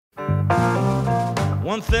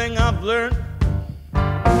One thing I've learned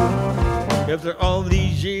after all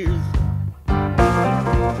these years,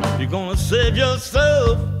 you're gonna save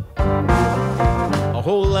yourself a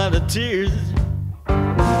whole lot of tears.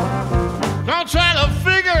 Don't try to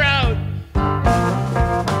figure out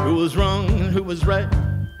who was wrong and who was right.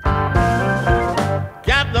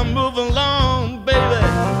 Got to move along, baby.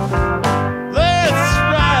 That's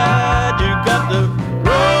right. You got to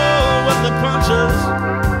roll with the punches.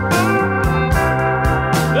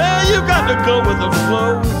 Yeah, you got to go with the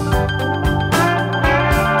flow.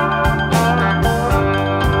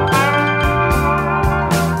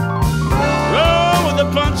 Roll with the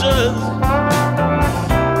punches.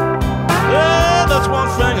 Yeah, that's one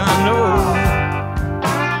thing I know.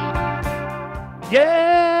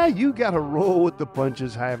 Yeah, you got to roll with the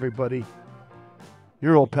punches. Hi, everybody.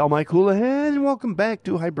 Your old pal Mike Houlihan, and welcome back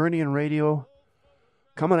to Hibernian Radio.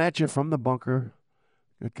 Coming at you from the bunker.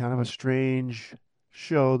 Got kind of a strange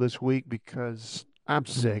show this week because I'm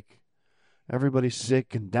sick. Everybody's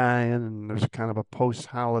sick and dying, and there's kind of a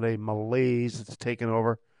post-holiday malaise that's taken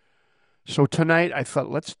over. So tonight, I thought,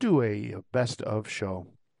 let's do a best of show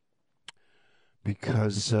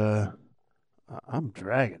because I'm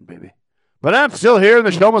dragging, baby. But I'm still here, and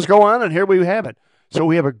the show must go on, and here we have it. So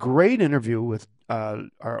we have a great interview with one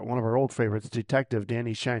of our old favorites, Detective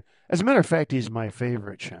Danny Shine. As a matter of fact, he's my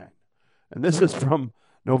favorite Shine. And this is from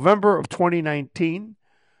November of 2019.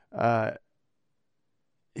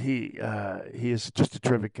 He is just a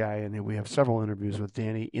terrific guy, and we have several interviews with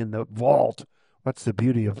Danny in the vault. That's the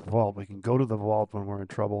beauty of the vault. We can go to the vault when we're in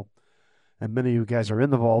trouble. And many of you guys are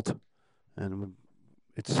in the vault, and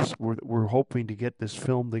it's just, we're hoping to get this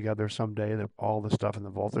film together someday, all the stuff in the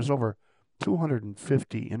vault. There's over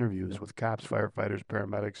 250 interviews with cops, firefighters,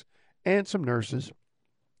 paramedics, and some nurses.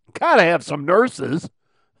 Gotta have some nurses.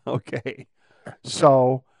 Okay.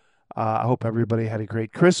 So I hope everybody had a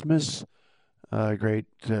great Christmas, great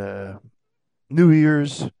New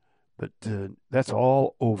Year's, but that's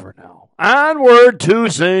all over now. Onward to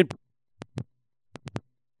St.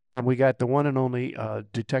 And we got the one and only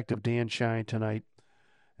Detective Dan Shine tonight.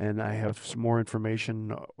 And I have some more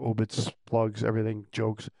information, obits, plugs, everything,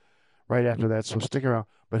 jokes, right after that. So stick around.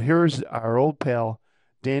 But here's our old pal,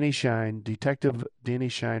 Danny Shine, Detective Danny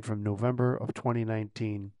Shine from November of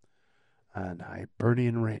 2019 on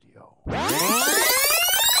Hibernian Radio.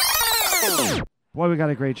 Boy, we got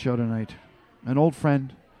a great show tonight. An old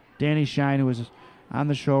friend, Danny Shine, who was on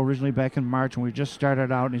the show originally back in March when we just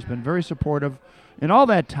started out, and he's been very supportive in all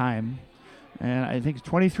that time. And I think it's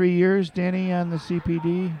 23 years, Danny, on the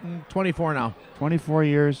CPD? 24 now. 24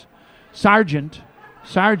 years. Sergeant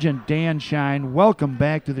Dan Shine, welcome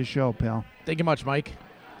back to the show, pal. Thank you much, Mike.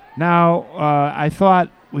 Now, I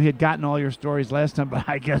thought we had gotten all your stories last time, but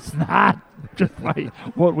I guess not, just by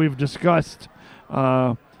what we've discussed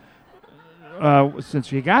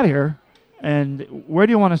since you got here. And where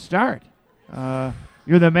do you want to start?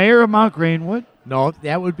 You're the mayor of Mount Greenwood. No,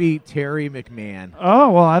 that would be Terry McMahon. Oh,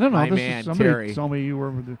 well, I don't know. My man, somebody Terry. told me you were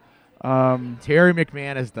with Terry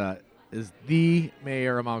McMahon is the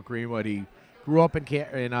mayor of Mount Greenwood. He grew up in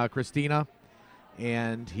Christina,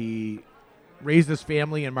 and he raised his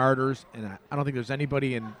family in Martyrs, and I don't think there's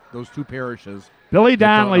anybody in those two parishes. Billy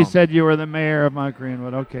Donnelly said you were the mayor of Mount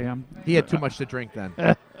Greenwood. Okay. He had too much to drink then.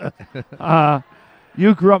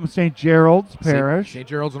 You grew up in St. Gerald's Parish. St.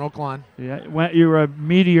 Gerald's in Oak Lawn. Yeah, you were a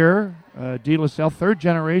Meteor, De La Salle, third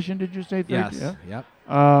generation, did you say? Yes, yeah.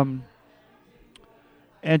 Yep.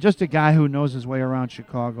 And just a guy who knows his way around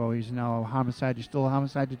Chicago. He's now a homicide. You still a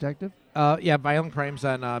homicide detective? Yeah, violent crimes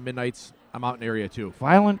on midnights. I'm out in the area, too.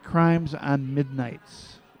 Violent crimes on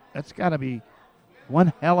midnights. That's got to be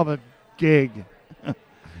one hell of a gig.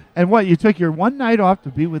 And what, you took your one night off to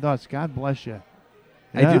be with us. God bless you.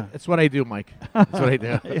 Yeah. I do. That's what I do, Mike. That's what I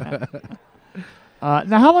do.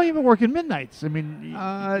 Now, how long have you been working midnights? I mean,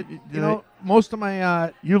 most of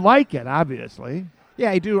my you like it, obviously.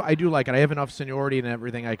 Yeah, I do. I do like it. I have enough seniority and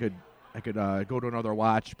everything. I could go to another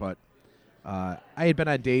watch, but I had been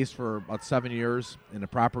on days for about 7 years in the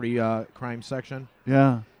property crime section.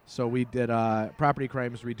 Yeah. So we did property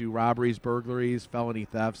crimes. We do robberies, burglaries, felony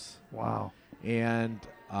thefts. Wow. And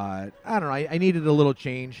I don't know. I needed a little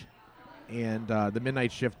change. And the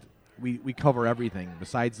midnight shift, we cover everything.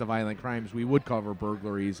 Besides the violent crimes, we would cover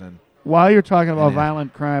burglaries. And while you're talking about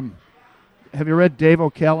violent crime, have you read Dave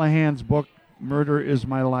O'Callahan's book, Murder is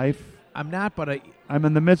My Life? I'm not, but I'm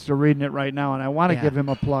in the midst of reading it right now, and I want to give him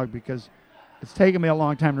a plug because it's taken me a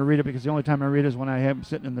long time to read it because the only time I read it is when I have him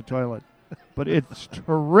sitting in the toilet. But it's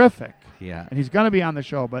terrific. Yeah. And he's going to be on the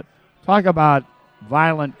show. But talk about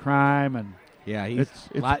violent crime and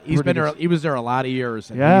he's been there. He was there a lot of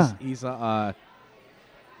years. And he's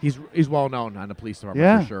He's well known on the police department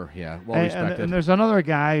Yeah. for sure. Yeah, well And, respected. and there's another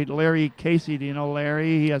guy, Larry Casey. Do you know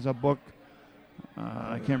Larry? He has a book.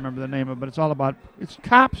 I can't remember the name of it, but it's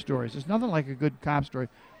cop stories. It's nothing like a good cop story,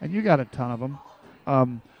 and you got a ton of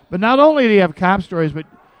them. But not only do you have cop stories, but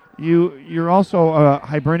you're also a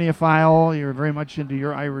Hibernian. You're very much into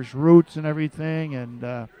your Irish roots and everything,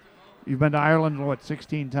 and you've been to Ireland,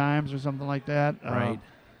 16 times or something like that? Right.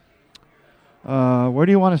 Where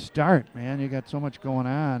do you want to start, man? You got so much going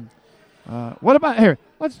on. What about here?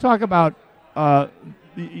 Let's talk about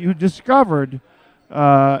you discovered.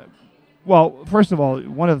 Well, first of all,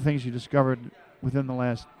 one of the things you discovered within the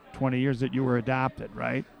last 20 years that you were adopted,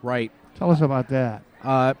 right? Right. Tell us about that.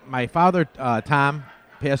 My father, Tom,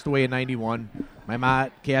 passed away in 91. My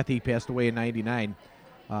mom, Kathy, passed away in 99.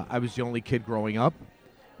 I was the only kid growing up.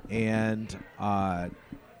 And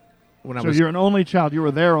when I was... So you're an only child. You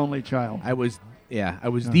were their only child. I was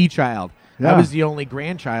the child. Yeah. I was the only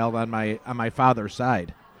grandchild on my father's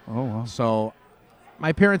side. Oh, wow. So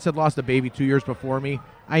my parents had lost a baby 2 years before me.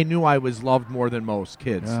 I knew I was loved more than most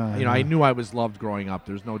kids. Yeah, I knew I was loved growing up.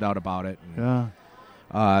 There's no doubt about it. And,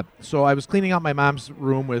 Yeah. so I was cleaning out my mom's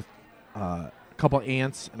room with a couple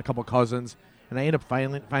aunts and a couple cousins, and I ended up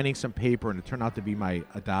finding some paper, and it turned out to be my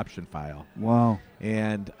adoption file. Wow.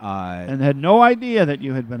 And And had no idea that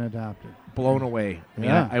you had been adopted. blown away. I mean,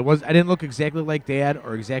 Yeah. I didn't look exactly like Dad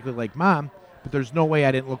or exactly like Mom, but there's no way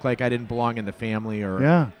I didn't look like I didn't belong in the family or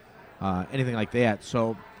Yeah. anything like that.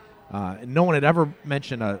 So no one had ever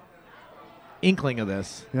mentioned a inkling of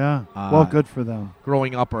this Yeah. Well, good for them.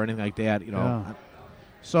 growing up or anything like that. Yeah.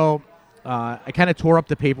 So I kind of tore up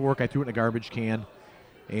the paperwork. I threw it in a garbage can,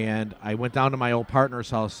 and I went down to my old partner's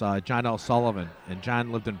house, John L. Sullivan, and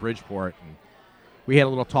John lived in Bridgeport. And we had a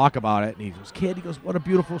little talk about it, and he goes, "Kid," he goes, "what a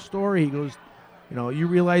beautiful story." He goes, "You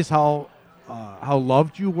realize how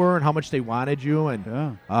loved you were and how much they wanted you." And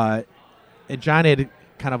Yeah. and John had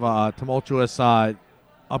kind of a tumultuous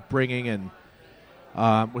upbringing and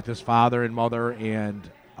with his father and mother, and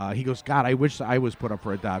he goes, "God, I wish I was put up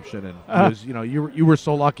for adoption." And he goes, you were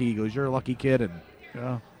so lucky." He goes, "You're a lucky kid,"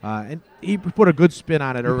 and he put a good spin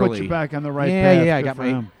on it He early. put you back on the right Yeah, path. yeah, I Good got for my-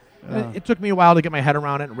 him. Yeah. It took me a while to get my head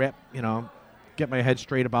around it and get my head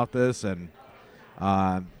straight about this, and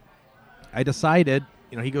I decided,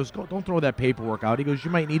 he goes, don't throw that paperwork out. He goes,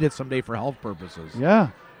 you might need it someday for health purposes. Yeah.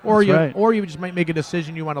 Or that's right. you just might make a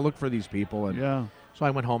decision you want to look for these people. And Yeah. so I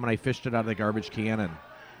went home and I fished it out of the garbage can, and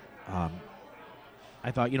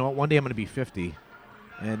I thought, one day I'm going to be 50,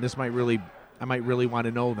 and I might really want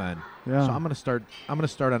to know then. Yeah. So I'm going to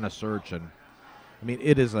start on a search, and I mean,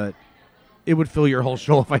 it would fill your whole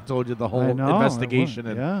show if I told you the whole I know, it investigation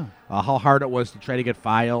would, and yeah. how hard it was to try to get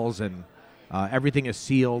files, and everything is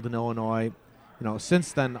sealed in Illinois.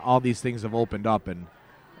 Since then, all these things have opened up, and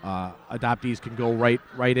adoptees can go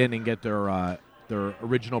right in and get their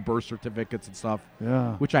original birth certificates and stuff,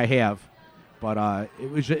 Yeah. which I have. But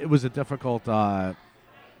it was a difficult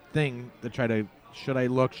thing to try to, shouldn't I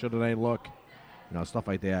look, stuff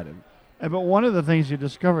like that. And, But one of the things you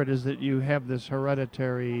discovered is that you have this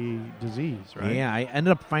hereditary disease, right? yeah, I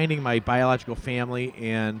ended up finding my biological family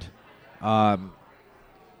and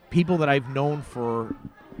people that I've known for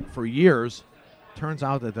years. Turns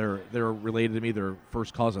out that they're related to me. They're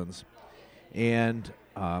first cousins, and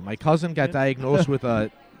my cousin got diagnosed with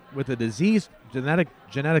a disease,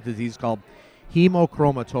 genetic disease called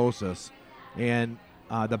hemochromatosis, and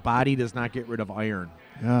the body does not get rid of iron.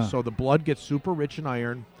 Yeah. So the blood gets super rich in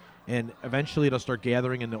iron, and eventually it'll start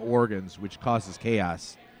gathering in the organs, which causes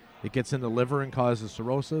chaos. It gets in the liver and causes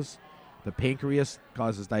cirrhosis. The pancreas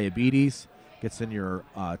causes diabetes. Gets in your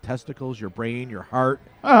testicles, your brain, your heart,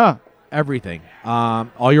 everything,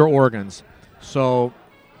 all your organs. So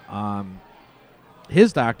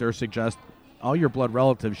his doctor suggests all your blood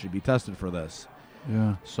relatives should be tested for this.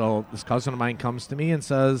 Yeah. So this cousin of mine comes to me and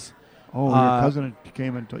says, Oh, your cousin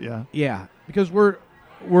came into yeah, because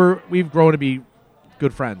we've grown to be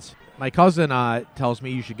good friends. My cousin tells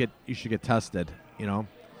me you should get tested.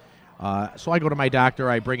 So I go to my doctor.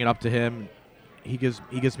 I bring it up to him. He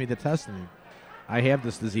gives me the test, and I have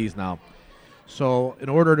this disease now. So in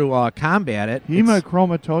order to combat it,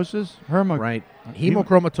 hemochromatosis, right?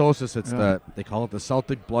 Hemochromatosis. It's Yeah. they call it the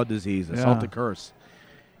Celtic blood disease, the Yeah. Celtic curse.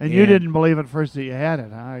 And you didn't believe at first that you had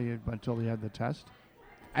it, huh? Until you had the test.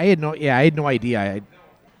 I had no idea.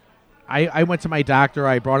 I went to my doctor.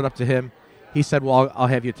 I brought it up to him. He said, "Well, I'll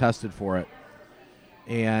have you tested for it."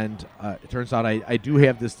 And it turns out I do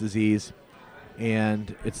have this disease,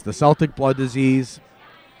 and it's the Celtic blood disease.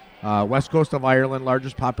 West coast of Ireland,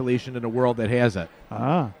 largest population in the world that has it.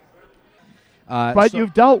 But So-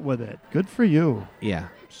 you've dealt with it. Good for you. Yeah.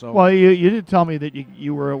 So Well, you did tell me that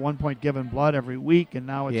you were at one point giving blood every week, and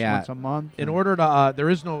now it's Yeah. once a month. in and- order to, there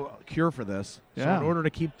is no cure for this. So Yeah. in order to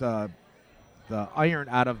keep the iron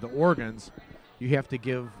out of the organs, you have to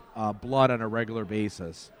give blood on a regular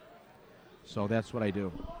basis. So that's what I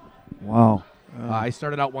do. Wow. I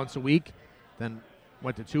started out once a week, then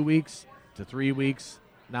went to 2 weeks, to 3 weeks.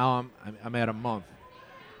 Now I'm at a month.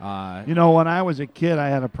 You know, when I was a kid, I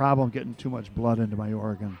had a problem getting too much blood into my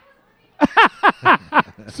organ.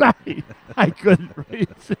 Sorry, I couldn't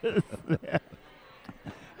resist that.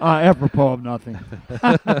 Apropos of nothing.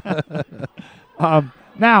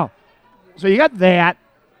 Now, so you got that.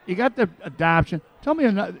 You got the adoption. Tell me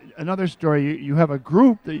another story. You have a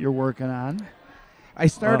group that you're working on. I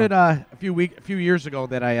started a few years ago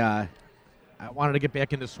that I wanted to get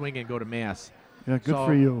back into swing and go to mass. Yeah, good So,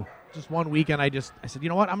 for you. Just one weekend, I said, you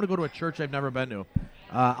know what? I'm going to go to a church I've never been to.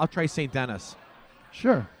 I'll try St. Dennis.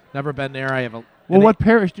 Sure. Never been there. I have a. Well, what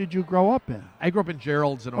parish did you grow up in? I grew up in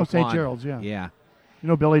Gerald's in Oh, Oak St. Lawn. Gerald's, yeah. Yeah, You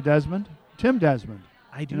know Billy Desmond? Tim Desmond.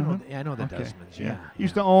 I do You know know. him? Yeah, I know the Okay. Desmonds. Yeah, He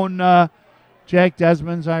used to own Jack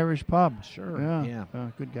Desmond's Irish Pub. Sure, Yeah. yeah.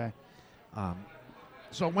 Good guy.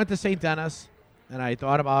 So I went to St. Dennis, and I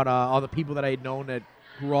thought about all the people that I had known that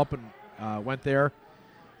grew up and went there.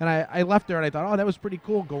 And I left there, and I thought, oh, that was pretty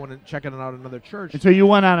cool going and checking out another church. And so you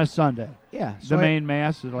went on a Sunday. Yeah. The So main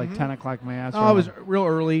mass is like Mhm. 10 o'clock mass. I or- was real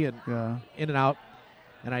early and Yeah. in and out.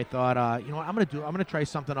 And I thought, you know what, I'm gonna try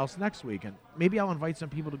something else next week, and maybe I'll invite some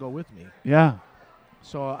people to go with me. Yeah.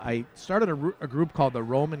 So I started a group called the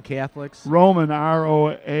Roman Catholics. Roman,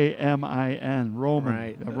 Roamin. Roman.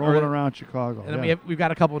 Right. Rolling around Chicago. And then yeah. we've got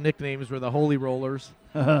a couple of nicknames. We're the Holy Rollers,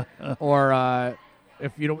 or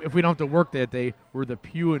if we don't have to work that day, we're the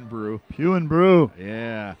Pew and Brew. Pew and Brew.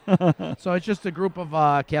 Yeah. So it's just a group of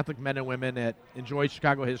Catholic men and women that enjoy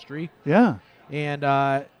Chicago history Yeah. and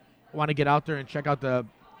want to get out there and check out the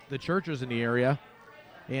churches in the area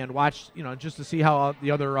and watch, just to see how the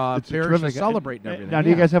other It's parishes terrific. celebrate and everything. Now, do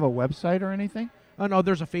you Yeah. guys have a website or anything? Oh, no,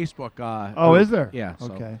 there's a Facebook. Oh, group. is there? Yeah.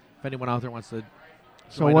 So Okay. if anyone out there wants to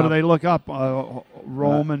So join what do up. they look up?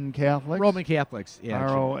 Roman Catholics? Roman Catholics. Yeah.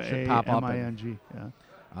 should pop up. and, Roaming. Yeah.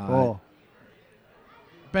 uh, Cool.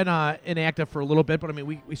 Been inactive for a little bit, but I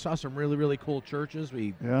mean, we saw some really, really cool churches.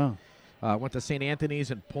 We Yeah. went to St. Anthony's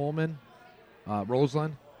in Pullman,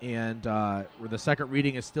 Roseland, and where the second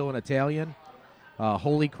reading is still in Italian.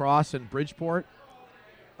 Holy Cross in Bridgeport.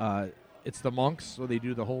 It's the monks, so they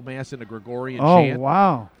do the whole mass in a Gregorian Oh, chant.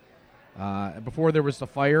 wow. And before there was the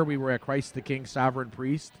fire, we were at Christ the King Sovereign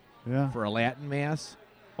Priest Yeah. for a Latin mass.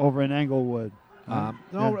 Over in Englewood. No,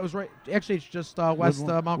 Yeah. it was right. Actually, it's just west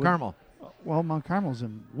Woodlawn- Mount Wood- Carmel. Well, Mount Carmel's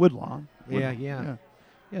in Woodlawn. Yeah. Yeah.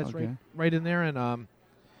 Yeah, it's Okay. right in there, and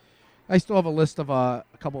I still have a list of a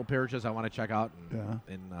couple of parishes I want to check out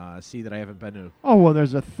and see that I haven't been to. Oh, well,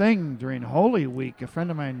 there's a thing during Holy Week. A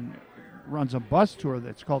friend of mine runs a bus tour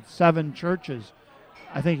that's called 7 Churches.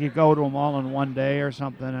 I think you go to them all in one day or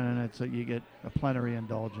something, and you get a plenary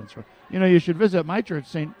indulgence. You should visit my church,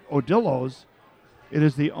 St. Odillo's. It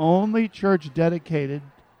is the only church dedicated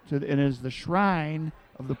to, it is the shrine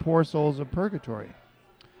of the poor souls of purgatory.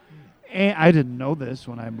 And I didn't know this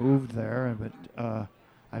when I moved there, but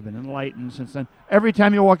I've been enlightened since then. Every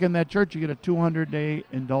time you walk in that church, you get a 200-day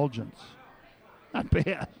indulgence. Not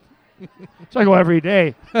bad. So I go every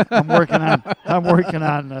day. I'm working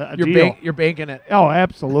on a deal. You're banking it. Oh,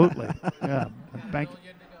 absolutely. Yeah,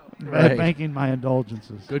 Right. banking my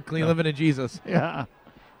indulgences. Good, clean living in Jesus. Yeah.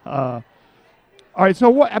 All right. So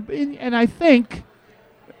what? And I think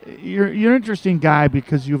you're an interesting guy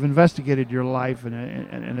because you've investigated your life,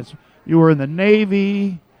 and it's you were in the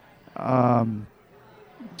Navy.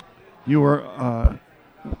 You were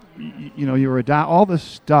you were all this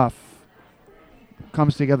stuff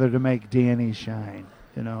comes together to make Danny shine.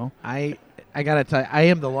 I gotta tell you, I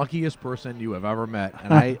am the luckiest person you have ever met,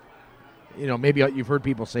 and maybe you've heard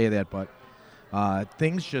people say that, but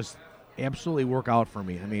things just absolutely work out for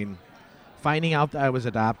me. I mean, finding out that I was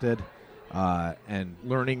adopted, and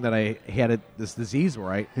learning that I had this disease,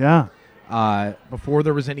 right? Yeah. Before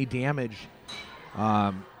there was any damage,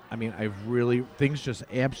 things just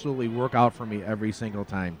absolutely work out for me every single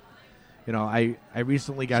time. I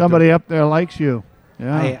recently got Somebody up there likes you.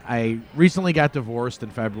 Yeah. I recently got divorced in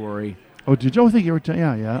February. Oh, did you think you were?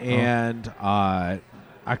 Yeah. And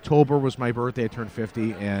October was my birthday. I turned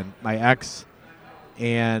 50, and my ex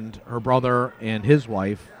and her brother and his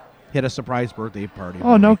wife had a surprise birthday party.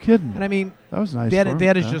 Oh, for no me. kidding. And I mean, That was nice. that for him.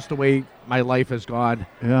 that is Yeah. just the way my life has gone.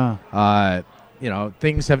 Yeah.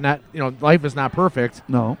 Things have not. Life is not perfect.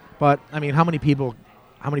 No. But I mean, how many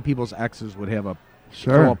people's exes would have a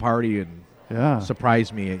Sure. throw a party and Yeah.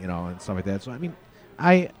 surprise me, and stuff like that. So I mean,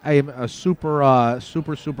 I am a super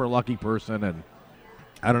lucky person, and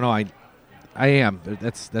I don't know. I am.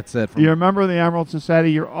 That's it. You're a member of the Emerald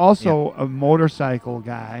Society. You're also a motorcycle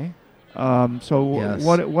guy. So Yes.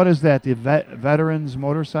 what is that? The Veterans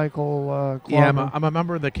Motorcycle Club? Yeah, I'm a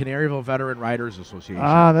member of the Canaryville Veteran Riders Association.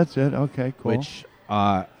 Ah, that's it. Okay, cool. Which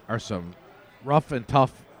are some rough and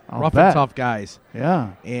tough guys.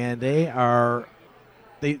 Yeah. And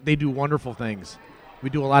they do wonderful things. We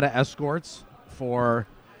do a lot of escorts for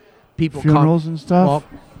people. Funerals and stuff? Well,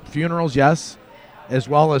 funerals, yes, as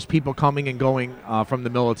well as people coming and going from the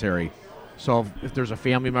military. So if there's a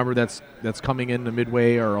family member that's coming into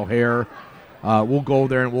Midway or O'Hare, we'll go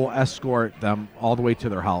there and we'll escort them all the way to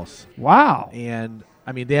their house. Wow. And,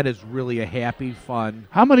 I mean, that is really a happy, fun.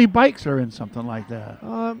 How many bikes are in something like that?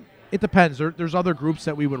 It depends. There's other groups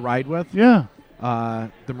that we would ride with. Yeah.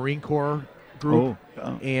 The Marine Corps group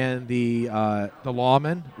and the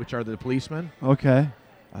lawmen, which are the policemen. Okay.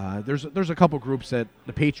 There's a couple groups that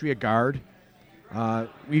the Patriot Guard. A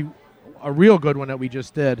real good one that we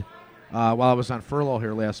just did while I was on furlough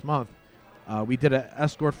here last month. We did an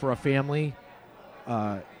escort for a family.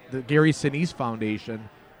 The Gary Sinise Foundation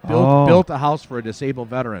built a house for a disabled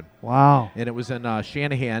veteran. Wow. And it was in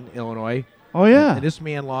Shanahan, Illinois. Oh yeah. And this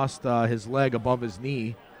man lost his leg above his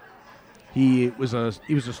knee. He was a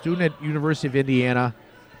student at University of Indiana.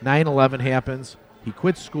 9/11 happens. He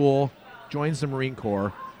quits school, joins the Marine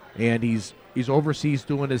Corps, and he's overseas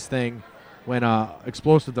doing his thing when an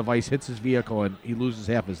explosive device hits his vehicle and he loses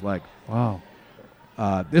half his leg. Wow.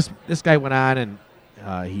 This guy went on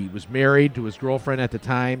and he was married to his girlfriend at the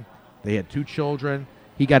time. They had 2 children.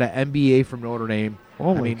 He got an MBA from Notre Dame.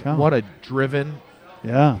 Holy cow. What a driven,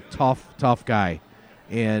 tough guy.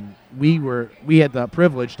 And we had the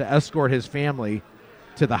privilege to escort his family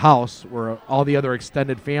to the house where all the other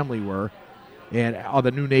extended family were, and all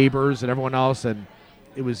the new neighbors and everyone else, and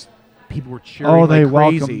it was people were cheering like crazy. They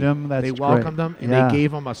welcomed him. They welcomed him, and they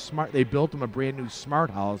gave him they built him a brand new smart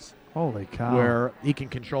house. Holy cow! Where he can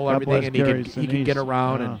control God everything bless and he can get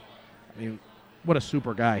around, Yeah. and I mean, what a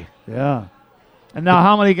super guy. Yeah. And now,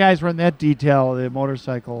 how many guys were in that detail? The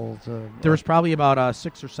motorcycles. There was probably about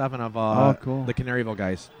 6 or 7 of cool. the Canaryville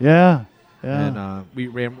guys. Yeah. And we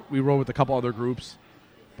rode with a couple other groups,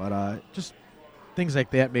 but just things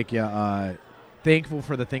like that make you thankful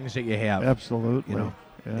for the things that you have. Absolutely. You know?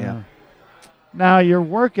 Yeah. Now you're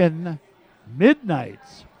working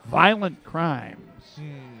midnights, violent crimes.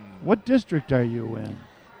 What district are you in?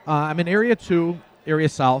 I'm in Area 2, Area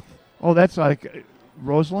South. Oh, that's like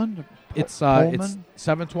Roseland? It's Pullman?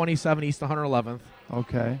 727 East 111th.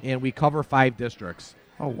 Okay. And we cover 5 districts.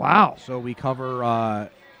 Oh, wow. So we cover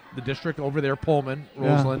the district over there, Pullman,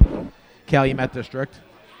 Roseland, Calumet District.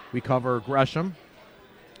 We cover Gresham.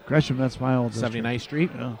 Gresham, that's my old district. 79th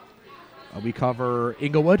Street. Yeah. We cover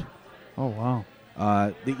Inglewood. Oh, wow.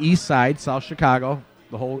 The east side, South Chicago,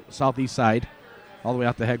 the whole southeast side, all the way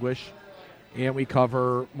out to Hegwish. And we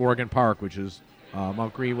cover Morgan Park, which is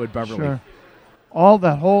Mount Greenwood, Beverly. Sure. All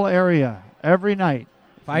that whole area, every night.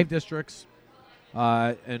 5 districts,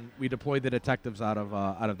 and we deployed the detectives out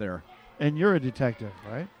of there. And you're a detective,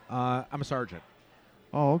 right? I'm a sergeant.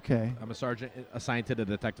 Oh, okay. I'm a sergeant assigned to the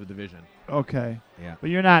detective division. Okay. Yeah. But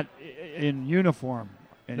you're not in uniform.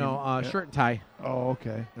 No, shirt and tie. Oh,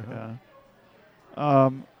 okay. Uh-huh. Yeah.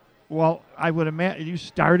 Well, I would imagine you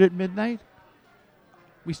start at midnight?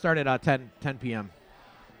 We start at 10 p.m.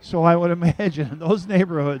 So I would imagine in those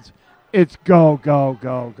neighborhoods, it's go, go,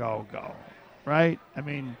 go, go, go, right? I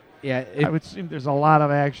mean, yeah, I would assume there's a lot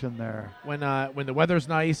of action there. When the weather's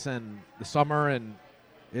nice and the summer, and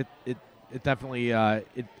it definitely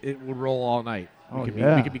it will roll all night. We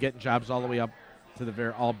could be getting jobs all the way up to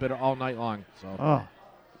the all night long. So. Oh,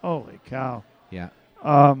 holy cow! Yeah.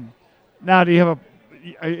 Now, do you have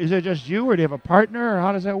is it just you, or do you have a partner, or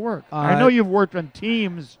how does that work? I know you've worked on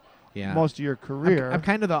teams most of your career. I'm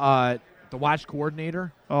kind of the watch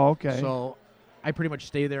coordinator. Oh, okay. So I pretty much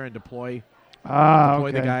stay there and deploy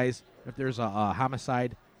okay. the guys. If there's a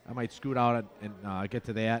homicide, I might scoot out and get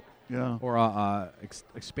to that. Yeah. Or a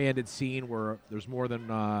expanded scene where there's more than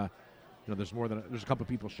there's a couple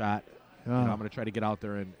people shot. Yeah. I'm going to try to get out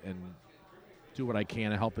there and do what I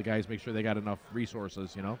can to help the guys make sure they got enough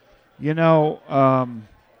resources.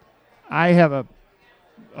 I have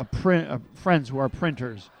friends who are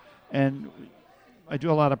printers, and I do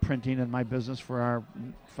a lot of printing in my business for our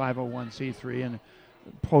 501c3 and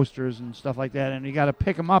posters and stuff like that. And you got to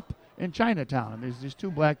pick them up in Chinatown. And there's these 2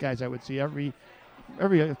 black guys I would see every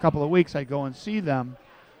couple of weeks. I go and see them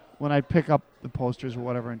when I pick up the posters or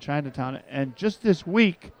whatever in Chinatown. And just this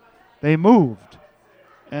week, they moved,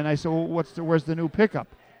 and I said, "Well, where's the new pickup?"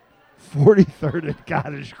 43rd and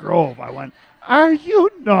Cottage Grove. I went, are you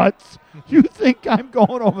nuts? You think I'm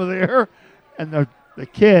going over there? And the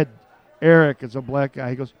kid, Eric, is a black guy.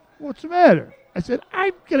 He goes, what's the matter? I said,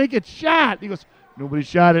 I'm going to get shot. He goes, nobody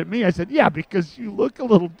shot at me. I said, yeah, because you look a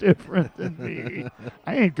little different than me.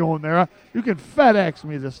 I ain't going there. You can FedEx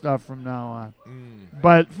me this stuff from now on.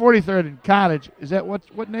 But 43rd and Cottage, is that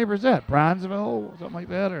what neighbor is that? Bronzeville? Something like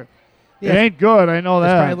that? Or Yeah, it ain't good. I know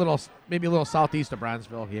it's that. probably maybe a little southeast of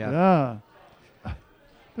Bronzeville. Yeah. Yeah.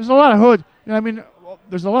 There's a lot of hoods. You know, I mean,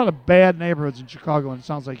 there's a lot of bad neighborhoods in Chicago, and it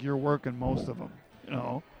sounds like you're working most of them. You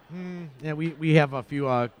know. Yeah, we have a few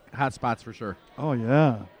hot spots for sure. Oh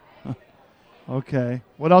yeah. Okay.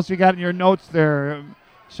 What else you got in your notes there,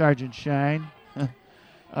 Sergeant Shine?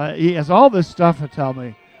 He has all this stuff to tell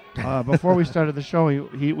me. Before we started the show,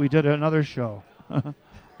 we did another show.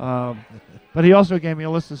 But he also gave me a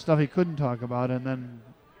list of stuff he couldn't talk about, and then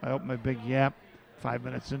I opened my big yap 5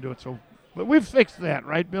 minutes into it. So, but we've fixed that,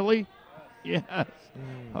 right, Billy? Yes.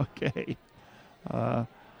 Okay.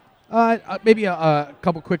 Maybe a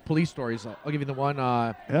couple quick police stories. I'll give you the one.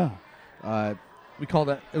 Yeah. We called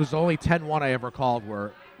it. It was the only 10-1 I ever called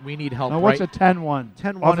where we need help. Now, what's a 10-1?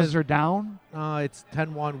 10-1 Officer down? It's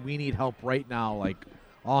 10-1. We need help right now. Like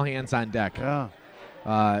all hands on deck.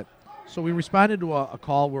 Yeah. So we responded to a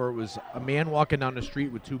call where it was a man walking down the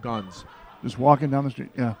street with two guns. Just walking down the street.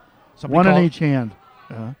 Yeah. Somebody One in called- each hand.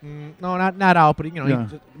 Yeah. No, not out, but Yeah.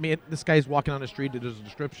 this guy's walking on the street. There's a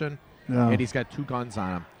description, Yeah. and he's got two guns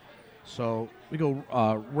on him. So we go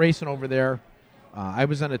racing over there. I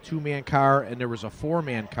was on a 2-man car, and there was a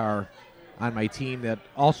 4-man car on my team that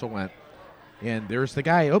also went. And there's the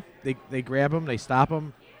guy. Oh, they grab him, they stop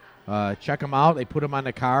him, check him out, they put him on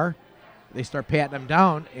the car, they start patting him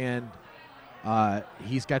down, and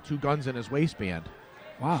he's got two guns in his waistband.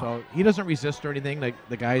 Wow. So he doesn't resist or anything.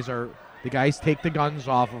 The guys take the guns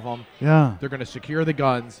off of him. Yeah. They're going to secure the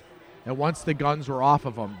guns, and once the guns were off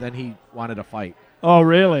of him, then he wanted to fight. Oh,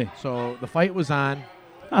 really? So the fight was on.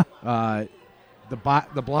 The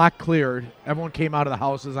block cleared. Everyone came out of the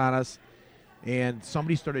houses on us, and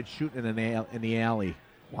somebody started shooting in the alley.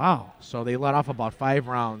 Wow. So they let off about 5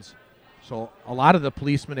 rounds. So a lot of the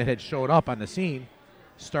policemen that had showed up on the scene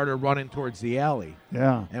started running towards the alley.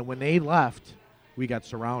 Yeah. And when they left, we got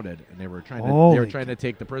surrounded, and they were trying to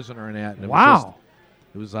take the prisoner in that. And Wow.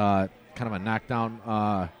 It was kind of a knockdown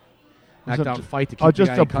fight to keep Oh, the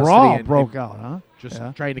just guy a in custody brawl and broke out, huh? just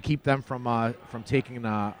Yeah. trying to keep them from taking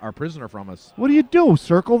our prisoner from us. What do you do?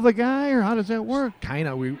 Circle the guy, or how does that work? Kind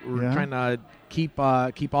of, we were Yeah. trying to keep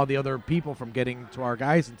all the other people from getting to our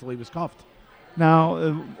guys until he was cuffed. Now,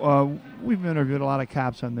 we've interviewed a lot of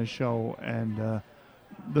cops on this show, and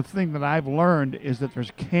the thing that I've learned is that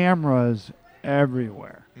there's cameras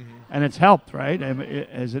everywhere, and it's helped, right? I mean,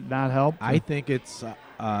 has it not helped? I think it's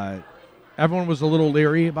everyone was a little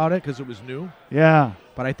leery about it because it was new, Yeah.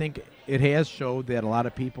 but I think it has showed that a lot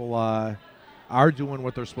of people are doing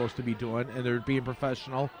what they're supposed to be doing, and they're being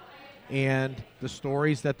professional. And the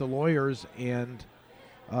stories that the lawyers and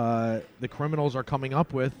the criminals are coming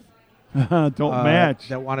up with Don't match.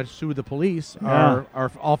 that want to sue the police Yeah.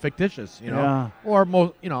 are all fictitious, you know, Yeah. or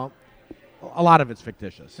most, a lot of it's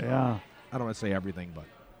fictitious. Yeah. I don't want to say everything, but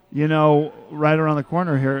You know, right around the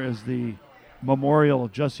corner here is the Memorial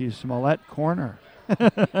Jussie Smollett Corner,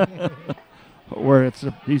 where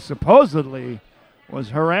he supposedly was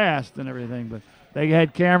harassed and everything, but they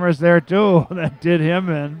had cameras there too that did him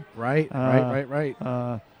in. right.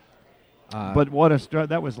 But what a start!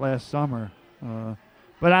 That was last summer.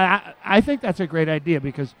 But I think that's a great idea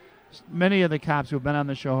because many of the cops who've been on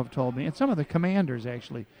the show have told me, and some of the commanders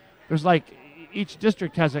actually, there's like each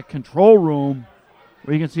district has a control room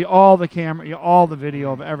where you can see all the camera, all the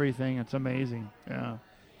video of everything. It's amazing. Yeah.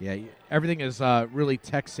 Yeah, everything is really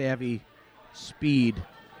tech savvy, speed.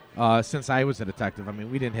 Since I was a detective, I mean,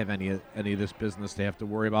 we didn't have any of this business to have to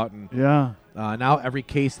worry about. And Yeah. now every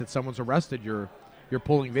case that someone's arrested, you're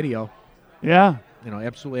pulling video. Yeah.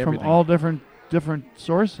 Absolutely From everything. all different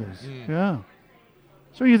sources. Yeah.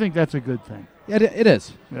 So you think that's a good thing? Yeah, it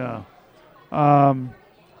is. Yeah.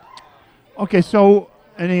 Okay. So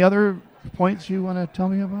any other points you want to tell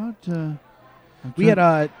me about? We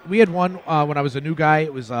had one when I was a new guy.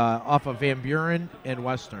 It was off of Van Buren and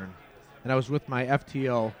Western, and I was with my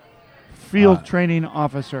FTO. Field training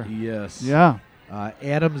officer. Yes. Yeah.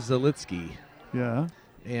 Adam Zalitsky, Yeah.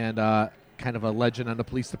 and kind of a legend on the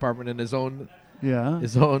police department in his own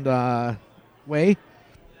way.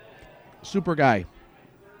 Super guy.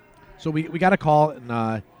 So we got a call,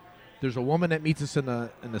 and there's a woman that meets us in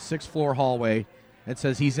the 6th floor hallway, It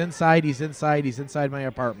says he's inside my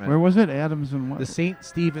apartment. Where was it? Adams and what? The St.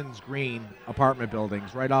 Stephen's Green apartment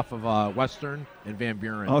buildings, right off of Western and Van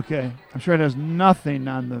Buren. Okay. I'm sure there's nothing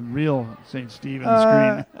on the real St. Stephen's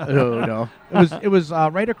Green. No. It was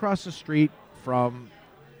right across the street from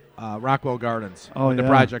Rockwell Gardens. Oh, when yeah. the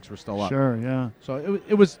projects were still up. Sure, yeah. So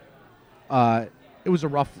it was a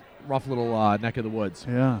rough little neck of the woods.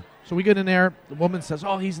 Yeah. So we get in there. The woman says,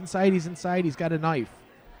 "Oh, he's inside. He's got a knife."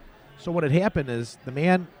 So what had happened is the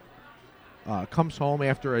man comes home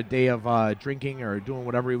after a day of drinking or doing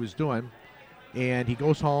whatever he was doing, and he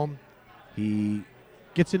goes home. He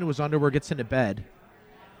gets into his underwear, gets into bed,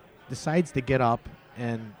 decides to get up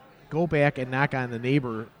and go back and knock on the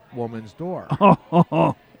neighbor woman's door.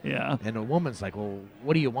 Oh, yeah. And the woman's like, "Well,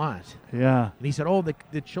 what do you want?" Yeah. And he said, "Oh,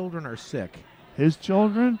 the children are sick." His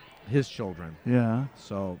children? His children. Yeah.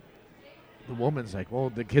 So the woman's like, "Well,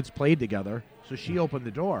 the kids played together." So she opened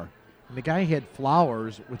the door. And the guy had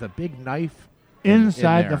flowers with a big knife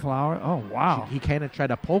Inside in the there. flower? Oh, wow. He kind of tried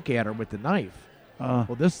to poke at her with the knife.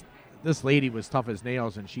 Well, this lady was tough as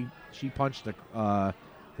nails, and she punched the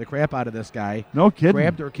crap out of this guy. No kidding.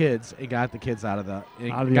 Grabbed her kids and got the kids out of the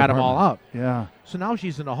apartment. them all out. Yeah. So now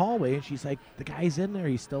she's in the hallway, and she's like, "The guy's in there.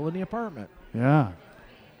 He's still in the apartment." Yeah.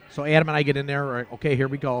 So Adam and I get in there. We're like, "Okay, here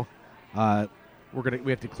we go. We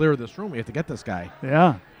have to clear this room. We have to get this guy."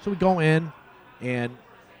 Yeah. So we go in, and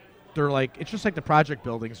they're like, it's just like the project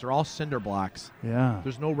buildings. They're all cinder blocks. Yeah.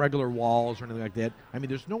 There's no regular walls or anything like that. I mean,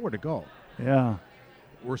 there's nowhere to go. Yeah.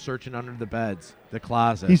 We're searching under the beds, the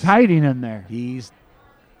closets. He's hiding in there.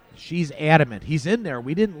 She's adamant. He's in there.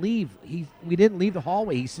 We didn't leave. We didn't leave the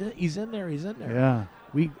hallway. He's in there. He's in there. Yeah.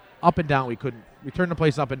 We up and down. We couldn't. We turned the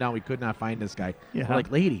place up and down. We could not find this guy. Yeah. We're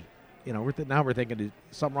like, lady, now we're thinking there's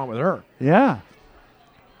something wrong with her. Yeah.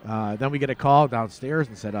 Then we get a call downstairs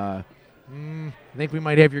and said, I think we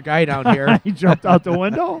might have your guy down here. He jumped out the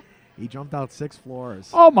window? He jumped out 6 floors.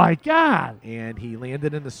 Oh, my God. And he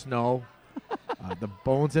landed in the snow. The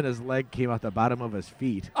bones in his leg came out the bottom of his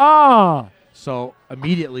feet. Oh. So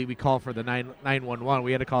immediately we called for the 911.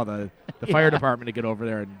 We had to call the fire department to get over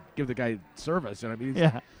there and give the guy service. And I mean,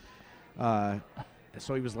 Yeah.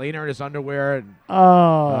 So he was laying there in his underwear,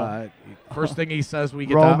 Oh. first thing he says, we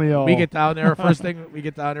get down there. First thing we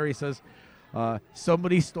get down there, he says,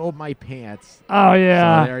 somebody stole my pants. Oh,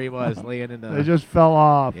 yeah. So there he was laying in the. They just fell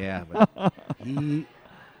off. Yeah, but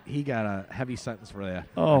he got a heavy sentence for that.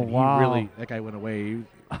 Oh, I mean, wow. That guy went away.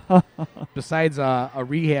 Besides a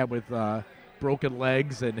rehab with broken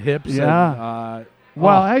legs and hips. Yeah. And,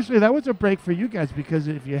 well, actually, that was a break for you guys because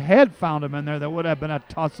if you had found him in there, there would have been a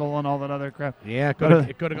tussle and all that other crap. Yeah, it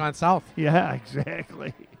could have gone south. Yeah,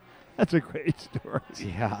 exactly. That's a great story.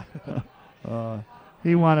 Yeah.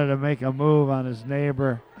 He wanted to make a move on his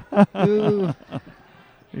neighbor.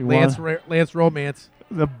 Lance Romance.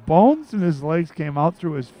 The bones in his legs came out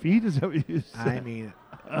through his feet? Is that what you said? I mean,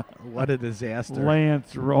 what a disaster.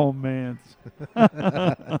 Lance Romance.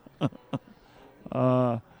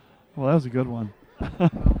 Well, that was a good one.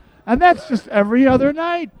 And that's just every other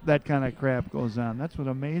night that kind of crap goes on. That's what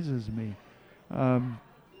amazes me.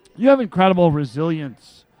 You have incredible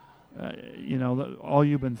resilience, all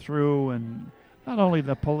you've been through, and not only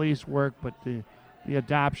the police work, but the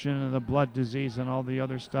adoption and the blood disease and all the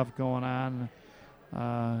other stuff going on.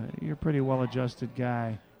 You're a pretty well-adjusted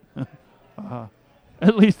guy.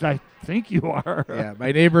 At least I think you are. Yeah,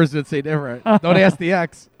 my neighbors would say different. Don't ask the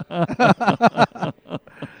ex.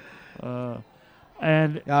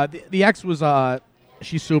 And the ex was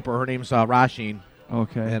she's super. Her name's Rasheen.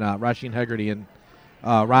 Okay. And Rasheen Hegarty, and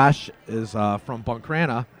Rash is from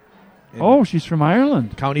Buncrana. Oh, she's from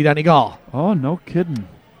Ireland. County Donegal. Oh, no kidding.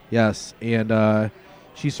 Yes, and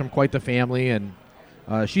she's from quite the family, and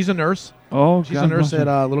she's a nurse. Oh, she's a nurse at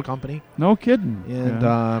a little company. No kidding.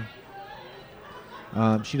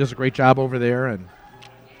 And she does a great job over there, and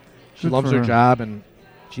she Good loves for her her. job, and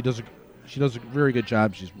she does a very good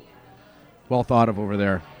job. She's well thought of over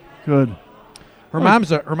there. Good. Her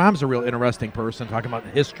mom's a real interesting person, talking about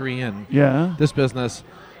history and this business.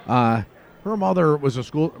 Her mother was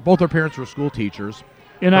both her parents were school teachers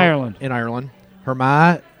in Ireland. In Ireland, her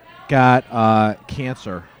ma got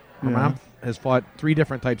cancer. Her mom has fought 3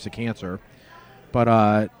 different types of cancer,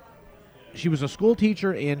 but she was a school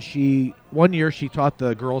teacher, and one year she taught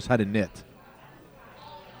the girls how to knit.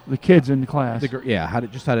 The kids in the class. How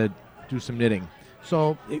to do some knitting.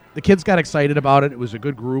 So the kids got excited about it. It was a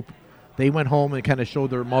good group. They went home and kind of showed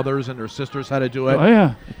their mothers and their sisters how to do it. Oh,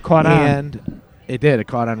 yeah. It caught on. And it did. It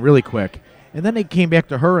caught on really quick. And then they came back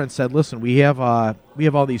to her and said, listen, we have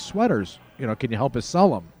all these sweaters. Can you help us sell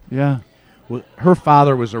them? Yeah. Well, her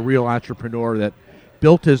father was a real entrepreneur that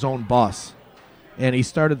built his own bus and he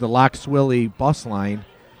started the Loch Swilly bus line,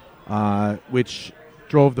 which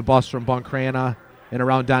drove the bus from Buncrana and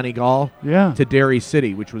around Donegal to Derry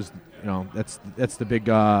City, which was, that's the big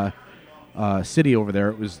city over there.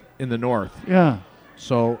 It was in the north. Yeah.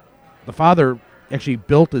 So the father actually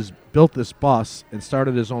built this bus and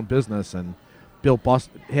started his own business and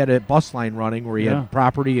had a bus line running where he had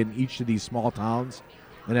property in each of these small towns,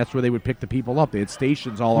 and that's where they would pick the people up. They had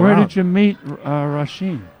stations all around. Where did you meet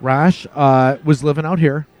Rasheen? Rash was living out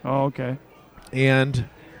here. Oh, okay. And,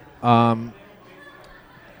 but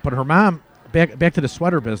her mom, back to the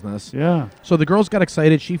sweater business. Yeah. So the girls got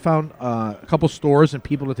excited. She found a couple stores and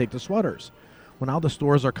people to take the sweaters. Well, now the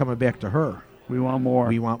stores are coming back to her. We want more.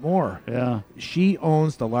 We want more. Yeah. She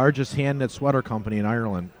owns the largest hand knit sweater company in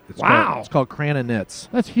Ireland. Wow. It's called Crana Knits.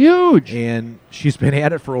 That's huge. And she's been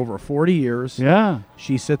at it for over 40 years. Yeah.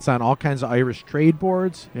 She sits on all kinds of Irish trade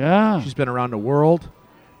boards. Yeah. She's been around the world.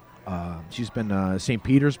 She's been to St.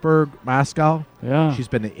 Petersburg, Moscow. Yeah. She's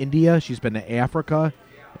been to India. She's been to Africa.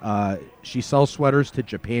 She sells sweaters to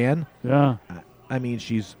Japan. Yeah. I mean,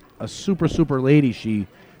 she's a super, super lady. She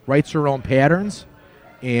writes her own patterns,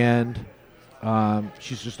 and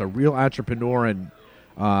she's just a real entrepreneur and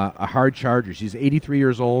a hard charger. She's 83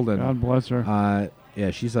 years old, and God bless her.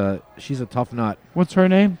 yeah, she's a tough nut. What's her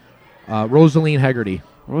name? Rosaline Hegarty.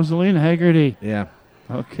 Rosaline Hegarty. Yeah.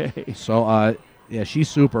 Okay. So yeah, she's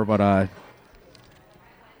super, but I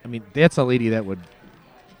mean, that's a lady that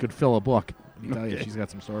could fill a book. Let me tell you, she's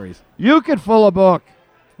got some stories. You could fill a book.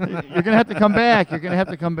 You're going to have to come back. You're going to have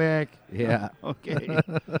to come back. Yeah. Okay.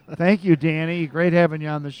 Thank you, Danny. Great having you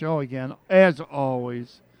on the show again, as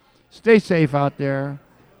always. Stay safe out there.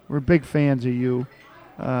 We're big fans of you.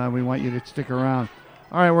 We want you to stick around.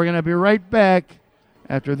 All right, we're going to be right back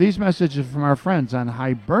after these messages from our friends on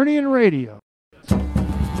Hibernian Radio.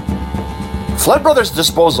 Flood Brothers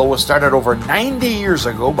Disposal was started over 90 years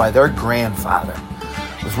ago by their grandfather.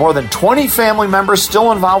 With more than 20 family members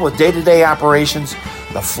still involved with day-to-day operations,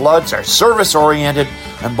 the Floods are service-oriented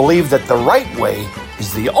and believe that the right way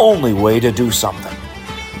is the only way to do something.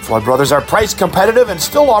 Flood Brothers are price competitive and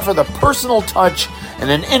still offer the personal touch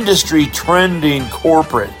and an industry-trending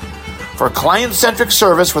corporate. For client-centric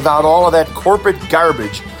service without all of that corporate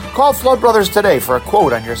garbage, call Flood Brothers today for a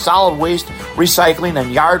quote on your solid waste, recycling,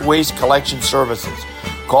 and yard waste collection services.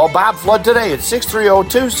 Call Bob Flood today at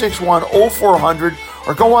 630-261-0400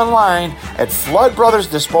 or go online at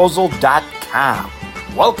floodbrothersdisposal.com.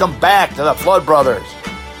 Welcome back to the Flood Brothers.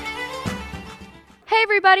 Hey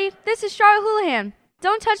everybody, this is Charlotte Houlihan.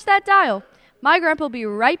 Don't touch that dial. My grandpa will be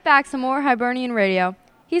right back some more Hibernian Radio.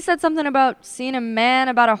 He said something about seeing a man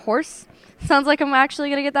about a horse. Sounds like I'm actually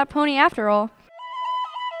going to get that pony after all.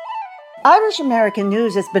 Irish American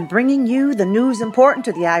News has been bringing you the news important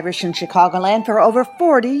to the Irish in Chicagoland for over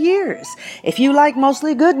 40 years. If you like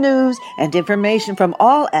mostly good news and information from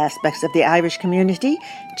all aspects of the Irish community,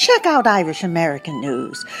 check out Irish American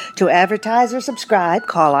News. To advertise or subscribe,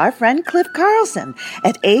 call our friend Cliff Carlson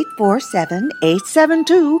at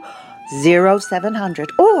 847-872-0700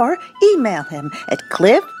 or email him at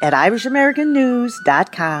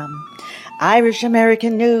cliff@irishamericannews.com. Irish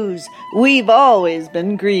American News, we've always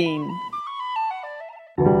been green.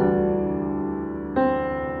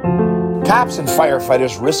 Cops and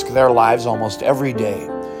firefighters risk their lives almost every day,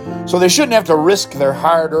 so they shouldn't have to risk their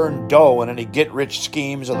hard-earned dough in any get-rich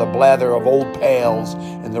schemes or the blather of old pals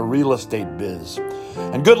in the real estate biz.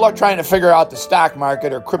 And good luck trying to figure out the stock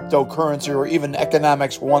market or cryptocurrency or even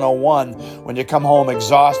economics 101 when you come home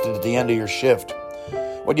exhausted at the end of your shift.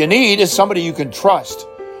 What you need is somebody you can trust,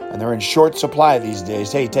 and they're in short supply these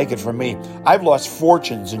days. Hey, take it from me. I've lost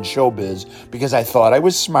fortunes in showbiz because I thought I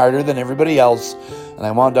was smarter than everybody else, and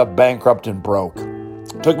I wound up bankrupt and broke.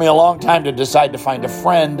 It took me a long time to decide to find a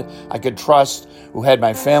friend I could trust who had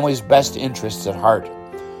my family's best interests at heart.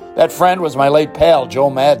 That friend was my late pal, Joe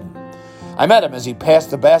Madden. I met him as he passed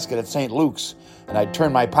the basket at St. Luke's, and I'd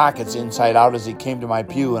turn my pockets inside out as he came to my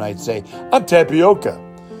pew, and I'd say, "I'm tapioca."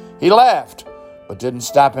 He laughed, but didn't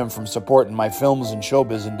stop him from supporting my films and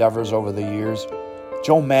showbiz endeavors over the years.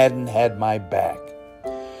 Joe Madden had my back.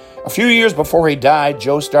 A few years before he died,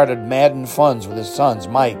 Joe started Madden Funds with his sons,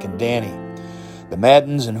 Mike and Danny. The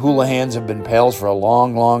Maddens and Hoolahans have been pals for a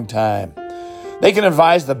long, long time. They can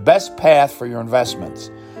advise the best path for your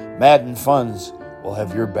investments. Madden Funds will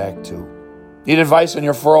have your back too. Need advice on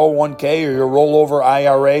your 401k or your rollover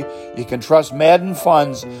IRA? You can trust Madden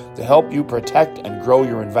Funds to help you protect and grow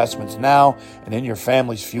your investments now and in your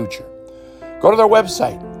family's future. Go to their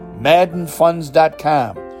website,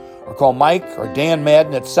 maddenfunds.com, or call Mike or Dan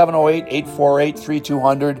Madden at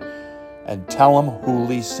 708-848-3200 and tell them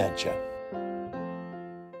Hooley sent you.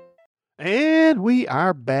 And And we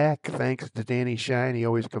are back, thanks to Danny Shine. He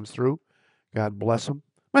always comes through. God bless him.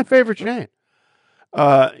 My favorite Shine.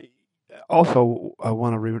 Also, I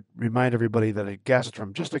want to remind everybody that a guest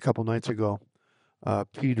from just a couple nights ago,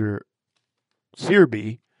 Peter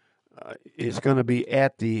Searby, is going to be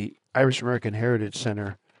at the Irish American Heritage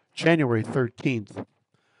Center January 13th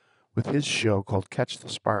with his show called Catch the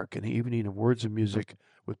Spark, an evening of words and music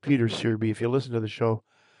with Peter Searby. If you listened to the show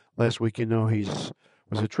last week, you know was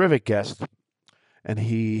a terrific guest, and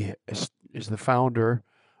he is the founder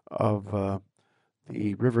of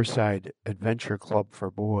the Riverside Adventure Club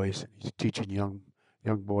for boys. He's teaching young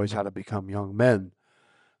boys how to become young men.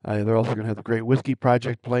 They're also going to have the Great Whiskey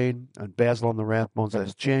Project playing on Basil and the Rathbones.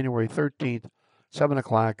 That's January 13th, 7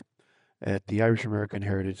 o'clock at the Irish American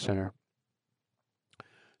Heritage Center.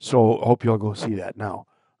 So I hope you all go see that. Now,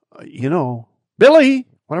 Billy,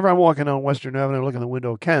 whenever I'm walking down Western Avenue, I look in the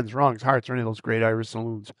window, Ken's, Wrong's, Hearts, or any of those great Irish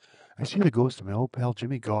saloons, I see the ghost of my old pal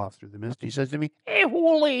Jimmy Goff through the mist. He says to me, "Hey,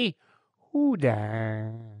 Wooly, who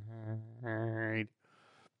died?"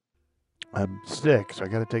 I'm sick, so I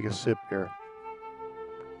got to take a sip here.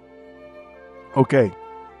 Okay,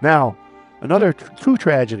 now, another two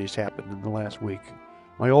tragedies happened in the last week.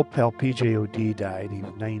 My old pal PJOD died. He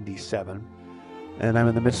was 97. And I'm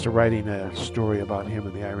in the midst of writing a story about him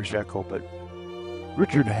in the Irish Echo. But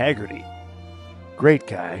Richard Haggerty, great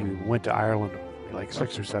guy who went to Ireland like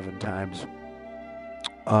 6 or 7 times.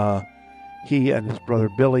 He and his brother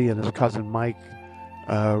Billy and his cousin Mike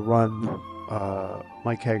run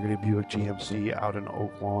Mike Haggerty Buick GMC out in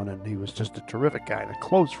Oak Lawn. And he was just a terrific guy and a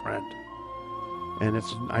close friend. And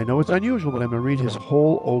I know it's unusual, but I'm going to read his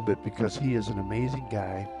whole obit because he is an amazing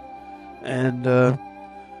guy. And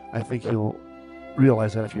I think you'll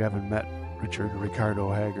realize that if you haven't met Richard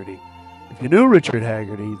Ricardo Haggerty. If you knew Richard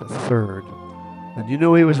Haggerty III, then you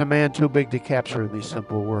knew he was a man too big to capture in these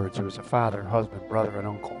simple words. He was a father, husband, brother, and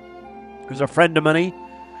uncle. He was a friend to many,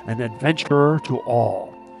 an adventurer to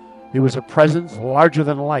all. He was a presence larger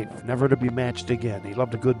than life, never to be matched again. He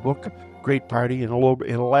loved a good book, great party, an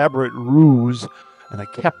elaborate ruse, and a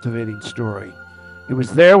captivating story. He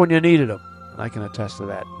was there when you needed him, and I can attest to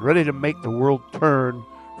that, ready to make the world turn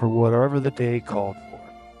for whatever the day called for.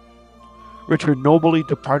 Richard nobly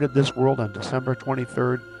departed this world on December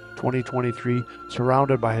 23rd, 2023,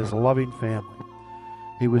 surrounded by his loving family.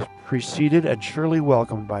 He was preceded and surely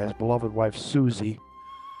welcomed by his beloved wife Susie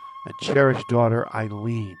and cherished daughter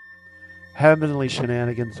Eileen. Heavenly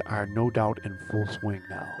shenanigans are no doubt in full swing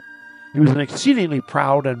now. He was an exceedingly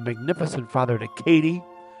proud and magnificent father to Katie,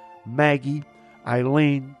 Maggie,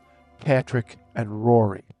 Eileen, Patrick, and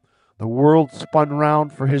Rory. The world spun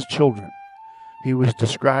round for his children. He was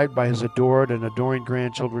described by his adored and adoring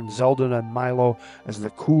grandchildren, Zeldin and Milo, as the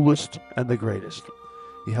coolest and the greatest.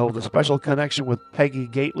 He held a special connection with Peggy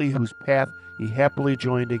Gately, whose path he happily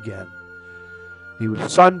joined again. He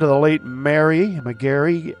was son to the late Mary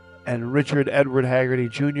McGarry and Richard Edward Haggerty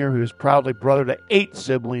Jr., who was proudly brother to 8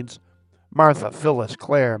 siblings, Martha, Phyllis,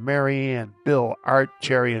 Claire, Mary Ann, Bill, Art,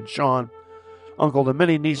 Cherry, and Sean, uncle to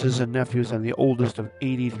many nieces and nephews, and the oldest of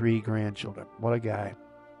 83 grandchildren. What a guy.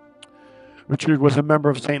 Richard was a member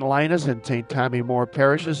of St. Linus and St. Tommy Moore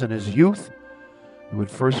parishes in his youth. He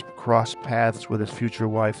would first cross paths with his future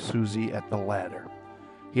wife, Susie, at the latter.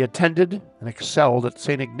 He attended and excelled at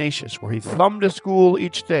St. Ignatius, where he thumbed to school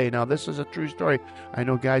each day. Now, this is a true story. I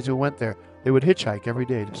know guys who went there. They would hitchhike every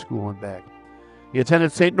day to school and back. He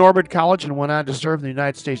attended St. Norbert College and went on to serve in the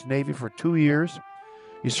United States Navy for 2 years.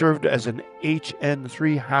 He served as an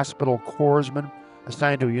HN-3 hospital corpsman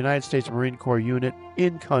assigned to a United States Marine Corps unit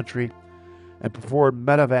in country and performed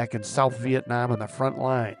medevac in South Vietnam on the front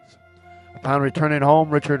lines. Upon returning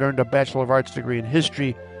home, Richard earned a Bachelor of Arts degree in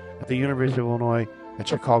history at the University of Illinois at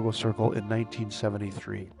Chicago Circle in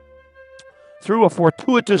 1973. Through a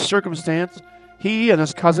fortuitous circumstance, he and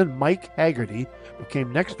his cousin Mike Haggerty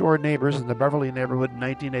became next-door neighbors in the Beverly neighborhood in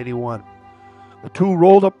 1981. The two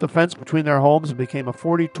rolled up the fence between their homes and became a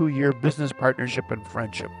 42-year business partnership and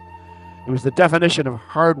friendship. It was the definition of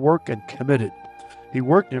hard work and committed. He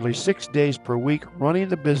worked nearly 6 days per week running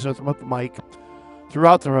the business with Mike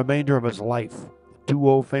throughout the remainder of his life. The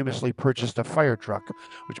duo famously purchased a fire truck,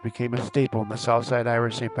 which became a staple in the Southside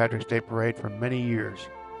Irish St. Patrick's Day Parade for many years.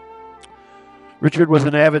 Richard was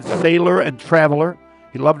an avid sailor and traveler.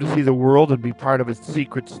 He loved to see the world and be part of its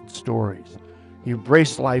secrets and stories. He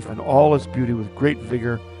embraced life in all its beauty with great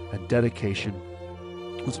vigor and dedication,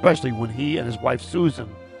 especially when he and his wife Susan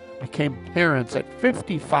became parents at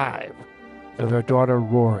 55 to their daughter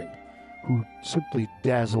Rory, who simply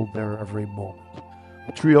dazzled their every moment.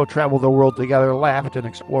 The trio traveled the world together, laughed and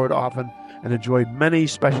explored often, and enjoyed many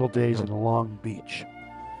special days in Long Beach.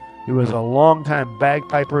 He was a longtime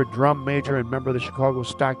bagpiper, drum major, and member of the Chicago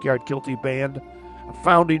Stockyard Kilty Band, a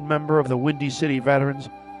founding member of the Windy City Veterans,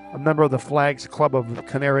 a member of the Flags Club of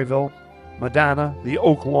Canaryville, Madonna, the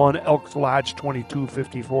Oak Lawn Elks Lodge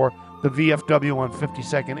 2254, the VFW on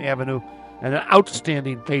 52nd Avenue, and an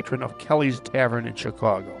outstanding patron of Kelly's Tavern in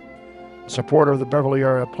Chicago. A supporter of the Beverly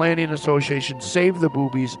Area Planning Association, Save the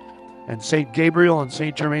Boobies, and St. Gabriel and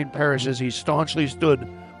St. Germain parishes, he staunchly stood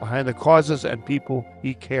behind the causes and people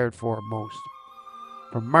he cared for most.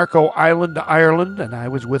 From Marco Island to Ireland, and I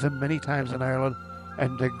was with him many times in Ireland,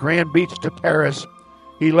 and to Grand Beach to Paris,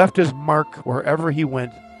 he left his mark wherever he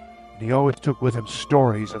went, and he always took with him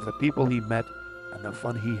stories of the people he met and the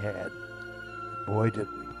fun he had. And boy, did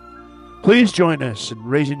we. Please join us in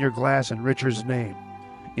raising your glass in Richard's name,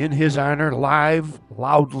 in his honor, live,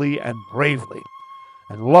 loudly, and bravely,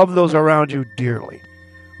 and love those around you dearly.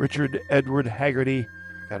 Richard Edward Haggerty,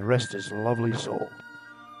 God rest his lovely soul.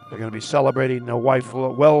 They're going to be celebrating a life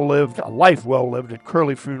well lived at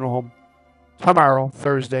Curley Funeral Home tomorrow,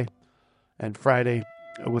 Thursday, and Friday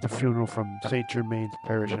with a funeral from St. Germain's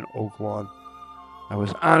Parish in Oak Lawn. I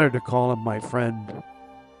was honored to call him my friend.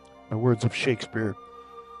 The words of Shakespeare,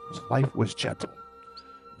 his life was gentle.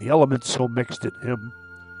 The elements so mixed in him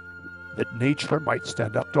that nature might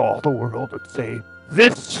stand up to all the world and say,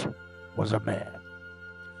 this was a man.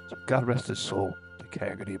 So God rest his soul, Dick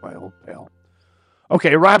Haggerty, my old pal.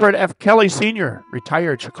 Okay, Robert F. Kelly Sr.,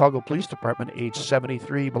 retired Chicago Police Department, age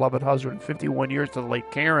 73, beloved husband, 51 years to the late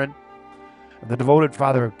Karen, and the devoted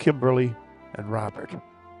father of Kimberly and Robert.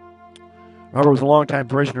 Robert was a longtime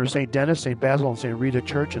parishioner of St. Denis, St. Basil, and St. Rita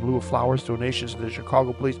Church. In lieu of flowers, donations to the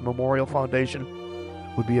Chicago Police Memorial Foundation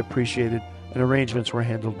would be appreciated, and arrangements were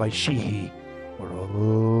handled by Sheehy, for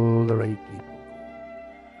all the right people.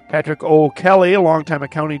 Patrick O. Kelly, a longtime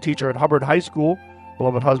accounting teacher at Hubbard High School,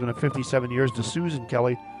 beloved husband of 57 years to Susan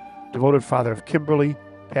Kelly, devoted father of Kimberly,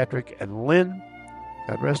 Patrick, and Lynn.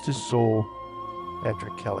 God rest his soul,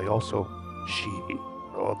 Patrick Kelly, also Sheehy,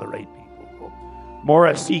 for all the right people.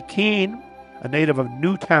 Maura C. Keane, a native of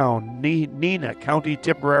Newtown, Nina, County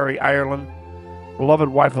Tipperary, Ireland, beloved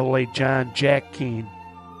wife of the late John Jack Keane,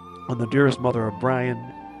 and the dearest mother of Brian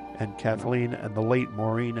and Kathleen and the late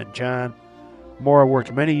Maureen and John. Maura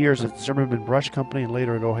worked many years at Zimmerman Brush Company and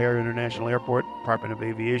later at O'Hare International Airport, Department of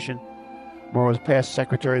Aviation. Maura was past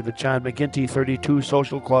secretary of the John McGinty 32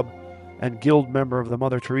 Social Club and guild member of the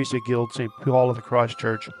Mother Teresa Guild, St. Paul of the Cross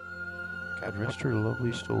Church. God rest her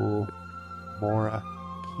lovely soul, Maura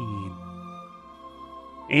Keene.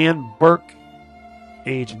 Ann Burke,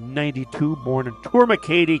 age 92, born in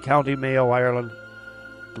Tourmakeady, County Mayo, Ireland.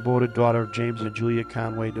 Devoted daughter of James and Julia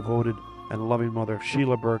Conway, devoted and loving mother of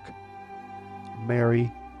Sheila Burke,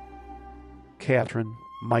 Mary, Catherine,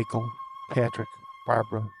 Michael, Patrick,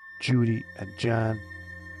 Barbara, Judy, and John.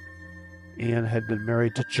 Ann had been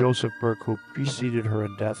married to Joseph Burke, who preceded her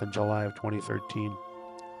in death in July of 2013.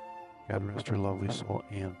 God rest her lovely soul,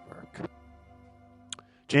 Ann Burke.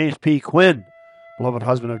 James P. Quinn, beloved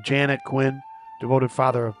husband of Janet Quinn, devoted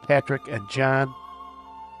father of Patrick and John.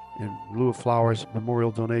 In lieu of flowers,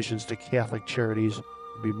 memorial donations to Catholic charities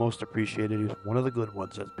would be most appreciated. He was one of the good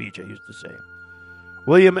ones, as BJ used to say.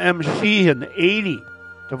 William M. Sheehan, 80,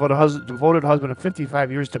 devoted husband of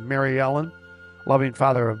 55 years to Mary Ellen, loving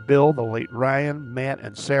father of Bill, the late Ryan, Matt,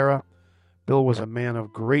 and Sarah. Bill was a man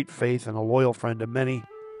of great faith and a loyal friend to many.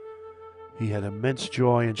 He had immense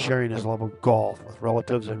joy in sharing his love of golf with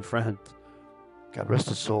relatives and friends. God rest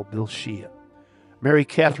his soul, Bill Sheehan. Mary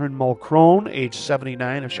Catherine Mulcrone, age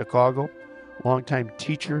 79, of Chicago, longtime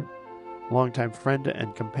teacher, longtime friend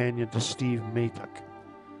and companion to Steve Matuk.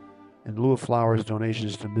 In lieu of flowers,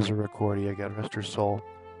 donations to Misericordia, God rest her soul,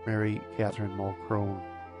 Mary Catherine Mulcrone.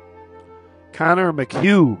 Connor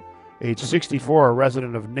McHugh, age 64, a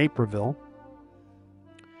resident of Naperville.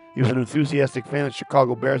 He was an enthusiastic fan of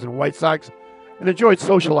Chicago Bears and White Sox and enjoyed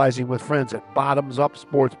socializing with friends at Bottoms Up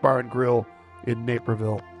Sports Bar and Grill in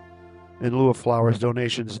Naperville. In lieu of flowers,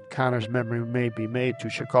 donations in Connor's memory may be made to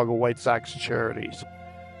Chicago White Sox charities.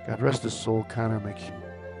 God rest his soul, Connor McHugh.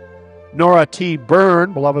 Nora T.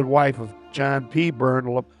 Byrne, beloved wife of John P.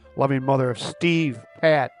 Byrne, loving mother of Steve,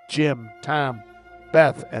 Pat, Jim, Tom,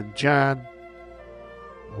 Beth, and John.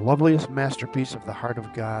 The loveliest masterpiece of the heart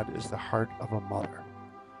of God is the heart of a mother.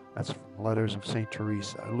 That's from Letters of St.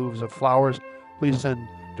 Teresa. In lieu of flowers, please send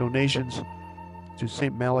donations to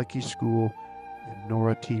St. Malachi School in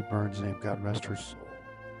Nora T. Byrne's name. God rest her soul.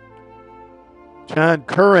 John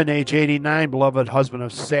Curran, age 89, beloved husband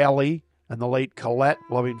of Sally and the late Colette,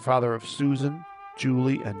 loving father of Susan,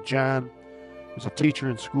 Julie, and John. He was a teacher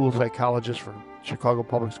and school psychologist for Chicago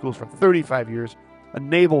Public Schools for 35 years, a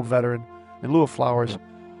naval veteran. In lieu of flowers,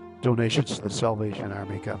 Donations to the Salvation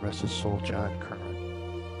Army. God rest his soul, John Kern.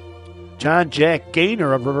 John Jack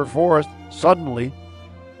Gaynor of River Forest, suddenly,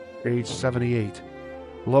 age 78.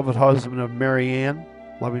 Beloved husband of Mary Ann,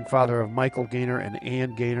 loving father of Michael Gaynor and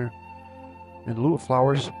Ann Gaynor. In lieu of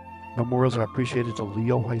flowers, memorials are appreciated to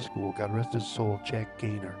Leo High School. God rest his soul, Jack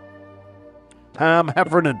Gaynor. Tom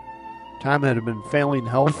Heffernan. Tom had been failing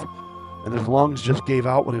health, and his lungs just gave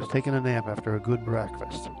out when he was taking a nap after a good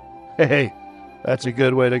breakfast. Hey, that's a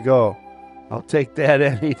good way to go. I'll take that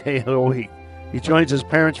any day of the week. He joins his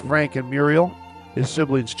parents, Frank and Muriel. His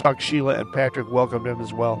siblings, Chuck, Sheila, and Patrick, welcomed him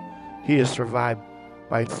as well. He is survived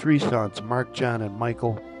by 3 sons, Mark, John, and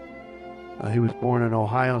Michael. He was born in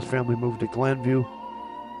Ohio. His family moved to Glenview.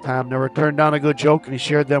 Tom never turned down a good joke, and he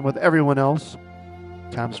shared them with everyone else.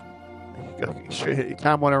 Some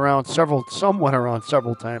went around several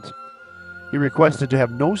times. He requested to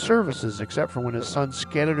have no services except for when his son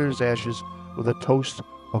scattered his ashes with a toast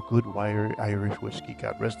of good Irish whiskey.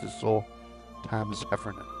 God rest his soul, Thomas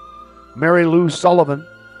Heffernan. Mary Lou Sullivan,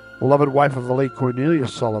 beloved wife of the late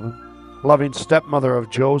Cornelius Sullivan, loving stepmother of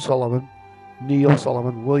Joe Sullivan, Neil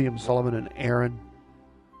Sullivan, William Sullivan, and Aaron.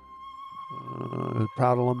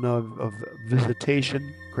 Proud alumna of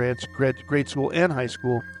Visitation, grade school and high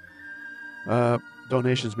school.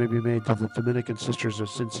 Donations may be made to the Dominican Sisters of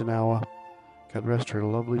Cincinnati. God rest her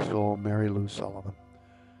lovely soul, Mary Lou Sullivan.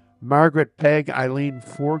 Margaret Peg Eileen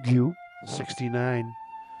Forgue, 69.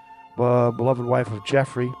 Beloved wife of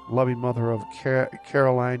Jeffrey, loving mother of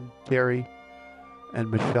Caroline, Terry, and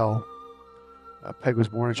Michelle. Peg was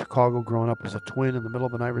born in Chicago, growing up as a twin in the middle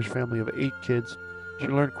of an Irish family of 8 kids. She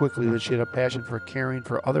learned quickly that she had a passion for caring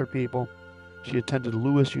for other people. She attended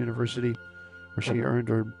Lewis University, where she earned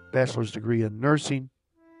her bachelor's degree in nursing.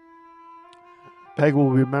 Peg will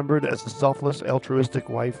be remembered as a selfless, altruistic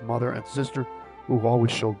wife, mother, and sister who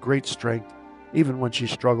always showed great strength, even when she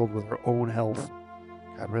struggled with her own health.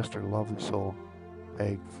 God rest her lovely soul,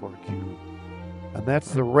 Peg Forgue. And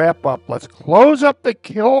that's the wrap-up. Let's close up the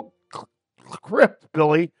crypt,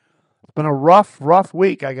 Billy. It's been a rough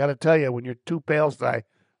week, I got to tell you. When your 2 pals die,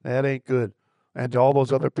 that ain't good. And to all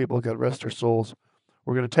those other people, God rest their souls.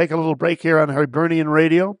 We're going to take a little break here on Hibernian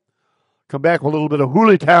Radio. Come back with a little bit of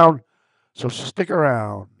Hooley Town, so stick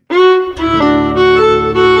around.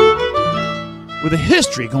 With a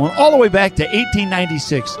history going all the way back to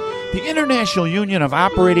 1896, the International Union of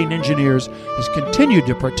Operating Engineers has continued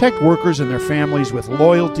to protect workers and their families with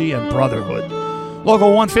loyalty and brotherhood. Local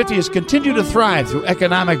 150 has continued to thrive through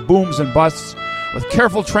economic booms and busts with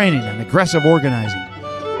careful training and aggressive organizing.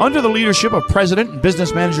 Under the leadership of President and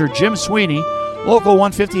Business Manager Jim Sweeney, Local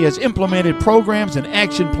 150 has implemented programs and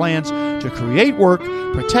action plans to create work,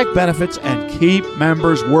 protect benefits, and keep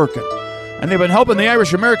members working. And they've been helping the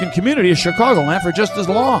Irish American community of Chicagoland for just as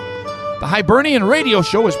long. The Hibernian Radio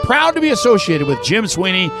Show is proud to be associated with Jim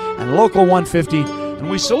Sweeney and Local 150, and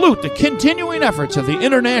we salute the continuing efforts of the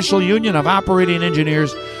International Union of Operating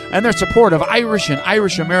Engineers and their support of Irish and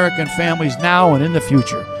Irish American families now and in the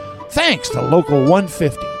future. Thanks to Local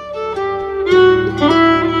 150.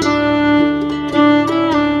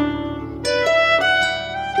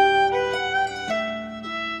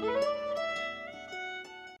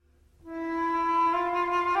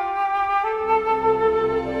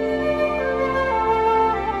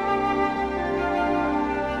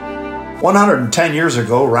 "110 years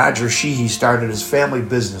ago, Roger Sheehy started his family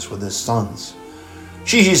business with his sons.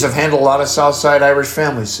 Sheehys have handled a lot of Southside Irish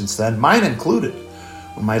families since then, mine included.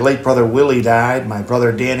 When my late brother Willie died, my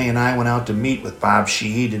brother Danny and I went out to meet with Bob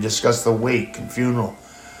Sheehy to discuss the wake and funeral.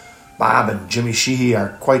 Bob and Jimmy Sheehy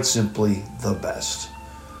are quite simply the best.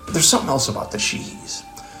 But there's something else about the Sheehys.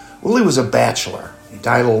 Willie was a bachelor. He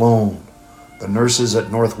died alone. The nurses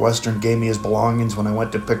at Northwestern gave me his belongings when I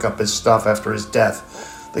went to pick up his stuff after his death.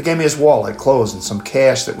 They gave me his wallet, clothes, and some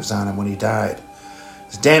cash that was on him when he died.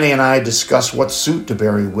 As Danny and I discussed what suit to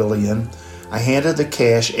bury Willie in, I handed the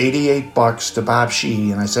cash, $88, to Bob Sheehy,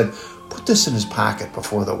 and I said, "Put this in his pocket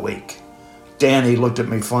before the wake." Danny looked at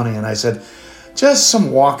me funny, and I said, "Just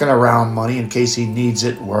some walking around money in case he needs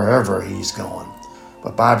it wherever he's going."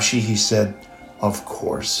 But Bob Sheehy said, "Of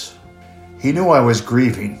course." He knew I was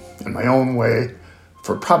grieving, in my own way,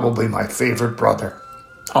 for probably my favorite brother.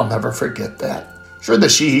 I'll never forget that. Sure, the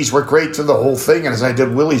Sheehys were great through the whole thing, and as I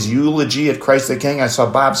did Willie's eulogy at Christ the King, I saw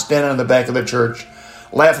Bob standing in the back of the church,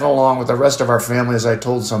 laughing along with the rest of our family as I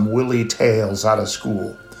told some Willie tales out of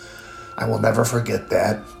school. I will never forget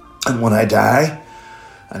that. And when I die,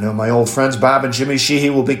 I know my old friends Bob and Jimmy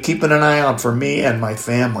Sheehy will be keeping an eye out for me and my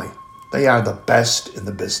family. They are the best in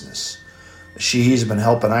the business. The Sheehys have been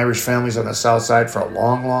helping Irish families on the South Side for a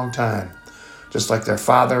long, long time, just like their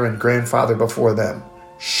father and grandfather before them,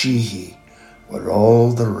 Sheehy, where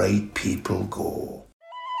all the right people go.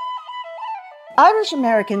 Irish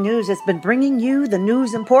American News has been bringing you the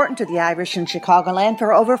news important to the Irish in Chicagoland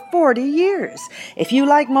for over 40 years. If you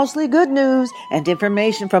like mostly good news and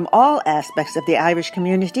information from all aspects of the Irish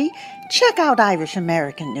community, check out Irish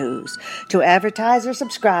American News. To advertise or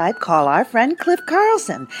subscribe, call our friend Cliff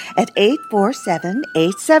Carlson at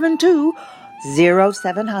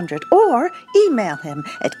 847-872-0700 or email him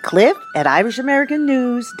at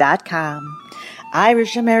cliff@irishamericannews.com.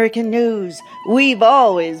 Irish American News, we've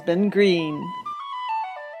always been green.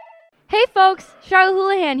 Hey folks, Charlotte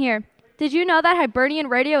Houlihan here. Did you know that Hibernian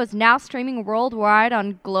Radio is now streaming worldwide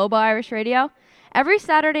on Global Irish Radio? Every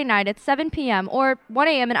Saturday night at 7 p.m. or 1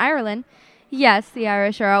 a.m. in Ireland. Yes, the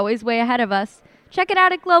Irish are always way ahead of us. Check it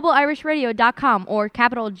out at globalirishradio.com or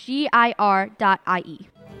GIR.ie.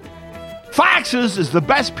 Fox's is the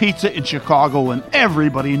best pizza in Chicago, and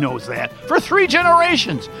everybody knows that. For 3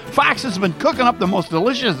 generations, Fox has been cooking up the most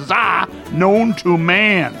delicious za known to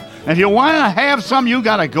man. And if you want to have some, you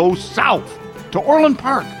got to go south to Orland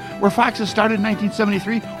Park, where Fox's started in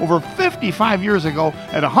 1973, over 55 years ago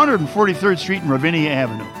at 143rd Street and Ravinia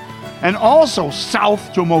Avenue. And also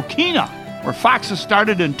south to Mokina, where Fox's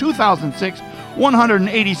started in 2006,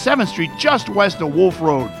 187th Street, just west of Wolf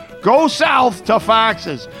Road. Go south to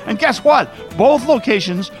Fox's. And guess what? Both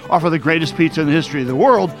locations offer the greatest pizza in the history of the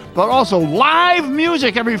world, but also live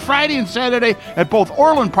music every Friday and Saturday at both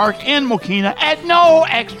Orland Park and Mokina at no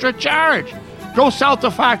extra charge. Go south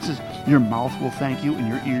to Fox's. Your mouth will thank you, and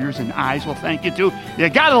your ears and eyes will thank you too. You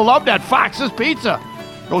gotta love that Fox's pizza.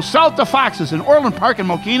 Go south to Fox's in Orland Park and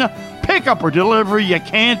Mokina. Pick up or delivery. You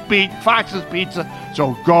can't beat Fox's pizza,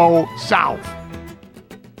 so go south.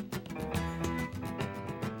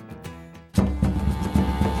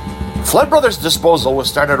 Flood Brothers Disposal was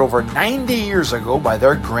started over 90 years ago by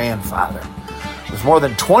their grandfather. With more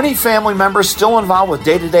than 20 family members still involved with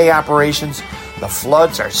day-to-day operations, the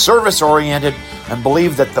Floods are service-oriented and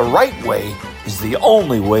believe that the right way is the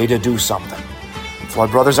only way to do something.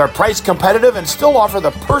 Flood Brothers are price competitive and still offer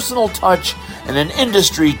the personal touch in an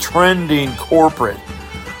industry-trending corporate.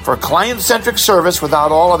 For client-centric service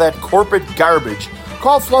without all of that corporate garbage,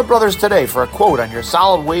 call Flood Brothers today for a quote on your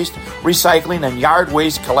solid waste, recycling, and yard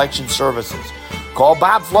waste collection services. Call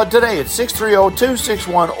Bob Flood today at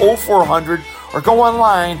 630-261-0400 or go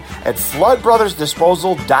online at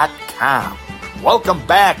floodbrothersdisposal.com. Welcome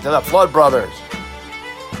back to the Flood Brothers.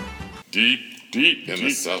 Deep in the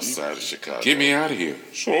south side of Chicago. Get me out of here.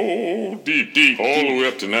 So deep, all the way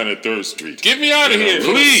up to 93rd Street. Get me out of here,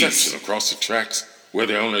 please. Section across the tracks where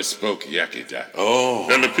they only spoke Yakida. Oh.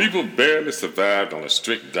 And the people barely survived on a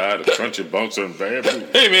strict diet of crunchy bunker and bamboo.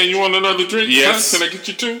 Hey, man, you want another drink? Yes. Can I get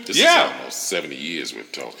you two? This is almost 70 years we're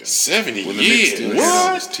talking. 70 years?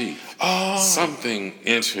 What? Oh. Something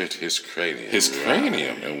entered his cranium. His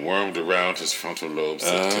cranium? And wormed around his frontal lobes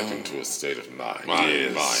and took him to a state of mind.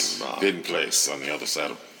 Mind. Hidden place on the other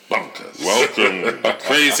side of bunkers. Welcome,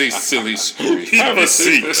 crazy, silly, screwy. Have a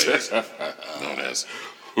seat. Known as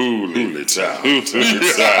Hooley Town. Welcome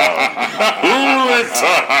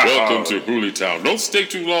to Hooley Town. Don't stay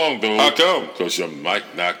too long, though. How come? Because you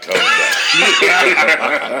might not come back.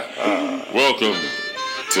 Welcome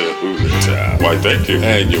to Hooley Town. Why, thank you.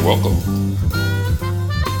 And you're welcome.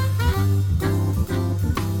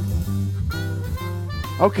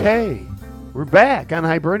 Okay, we're back on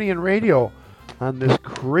Hibernian Radio on this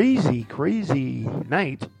crazy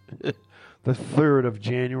night, the 3rd of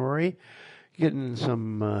January. Getting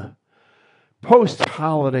some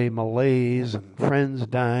post-holiday malaise and friends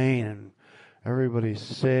dying and everybody's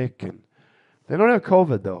sick. And they don't have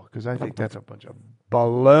COVID, though, because I think that's a bunch of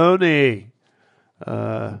baloney.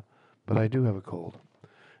 But I do have a cold.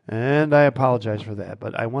 And I apologize for that,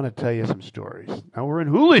 but I want to tell you some stories. Now, we're in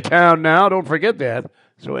Hooley Town now, don't forget that,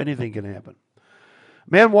 so anything can happen.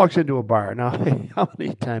 Man walks into a bar. Now, how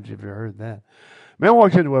many times have you heard that? Man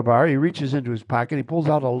walks into a bar, he reaches into his pocket, he pulls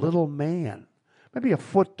out a little man, maybe a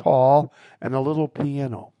foot tall, and a little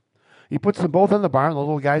piano. He puts them both in the bar, and the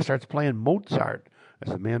little guy starts playing Mozart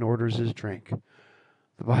as the man orders his drink.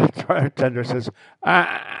 The bartender says,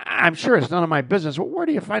 I'm sure it's none of my business. Well, where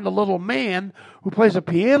do you find a little man who plays a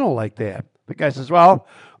piano like that? The guy says, well,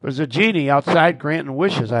 there's a genie outside granting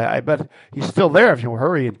wishes. I bet he's still there if you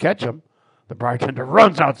hurry and catch him. The bartender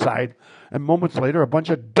runs outside, and moments later, a bunch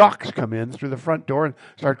of ducks come in through the front door and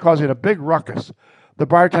start causing a big ruckus. The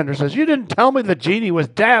bartender says, you didn't tell me the genie was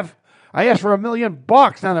deaf. I asked for $1 million,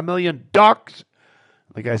 not $1 million ducks.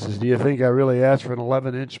 The guy says, do you think I really asked for an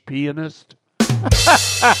 11-inch pianist?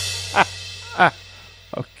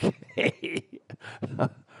 Okay.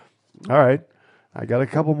 All right. I got a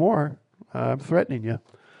couple more. I'm threatening you.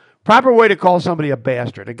 Proper way to call somebody a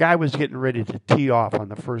bastard. A guy was getting ready to tee off on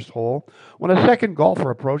the first hole when a second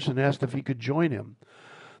golfer approached and asked if he could join him.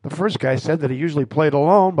 The first guy said that he usually played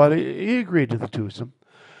alone, but he agreed to the twosome.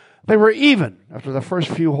 They were even after the first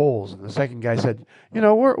few holes, and the second guy said,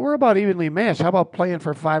 we're about evenly matched. How about playing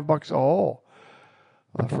for $5 a hole?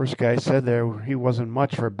 Well, the first guy said he wasn't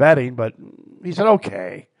much for betting, but he said,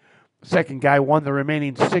 okay. The second guy won the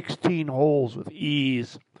remaining 16 holes with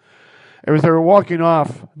ease. As they were walking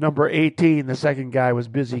off number 18, the second guy was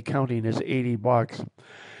busy counting his $80.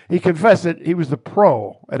 He confessed that he was the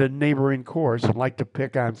pro at a neighboring course and liked to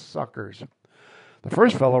pick on suckers. The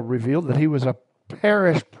first fellow revealed that he was a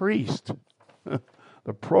parish priest.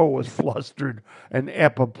 The pro was flustered and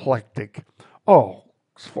apoplectic.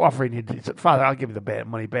 He said, Father, I'll give you the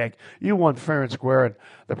money back. You won fair and square. And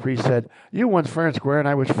the priest said, you won fair and square, and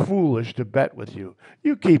I was foolish to bet with you.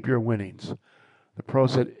 You keep your winnings. The pro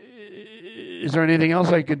said, is there anything else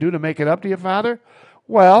I could do to make it up to you, Father?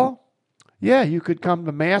 Well, yeah, you could come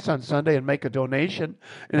to Mass on Sunday and make a donation.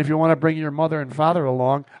 And if you want to bring your mother and father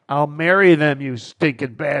along, I'll marry them, you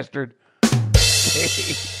stinking bastard.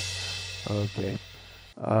 Okay.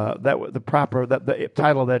 The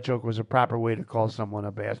title of that joke was a proper way to call someone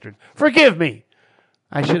a bastard. Forgive me.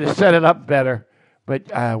 I should have set it up better.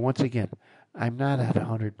 But once again, I'm not at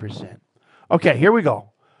 100%. Okay, here we go.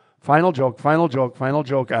 Final joke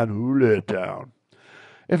on Who Let Down.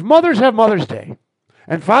 If mothers have Mother's Day,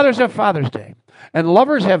 and fathers have Father's Day, and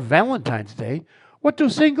lovers have Valentine's Day, what do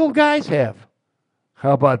single guys have?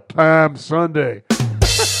 How about Palm Sunday?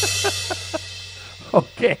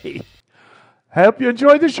 Okay. I hope you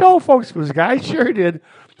enjoyed the show, folks, because I sure did.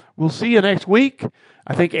 We'll see you next week.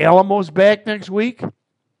 I think Alamo's back next week.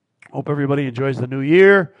 Hope everybody enjoys the new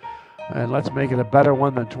year. And let's make it a better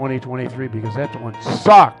one than 2023 because that one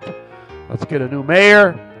sucked. Let's get a new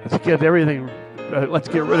mayor. Let's get everything. Let's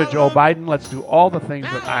get rid of Joe Biden. Let's do all the things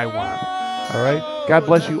that I want. All right? God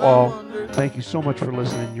bless you all. Thank you so much for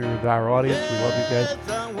listening. You're our audience. We love you guys.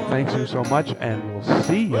 Thanks you so much, and we'll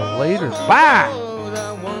see you later. Bye!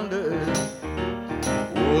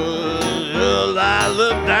 Well, I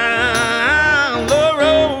look down the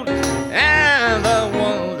road and I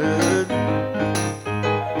wondered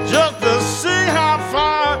just to see how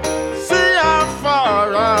far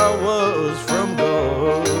I was from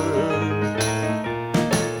God.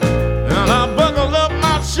 And I buckled up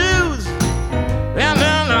my shoes and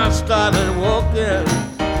then I started walking.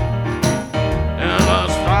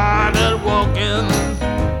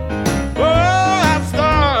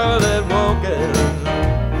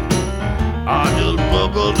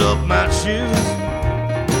 Up my shoes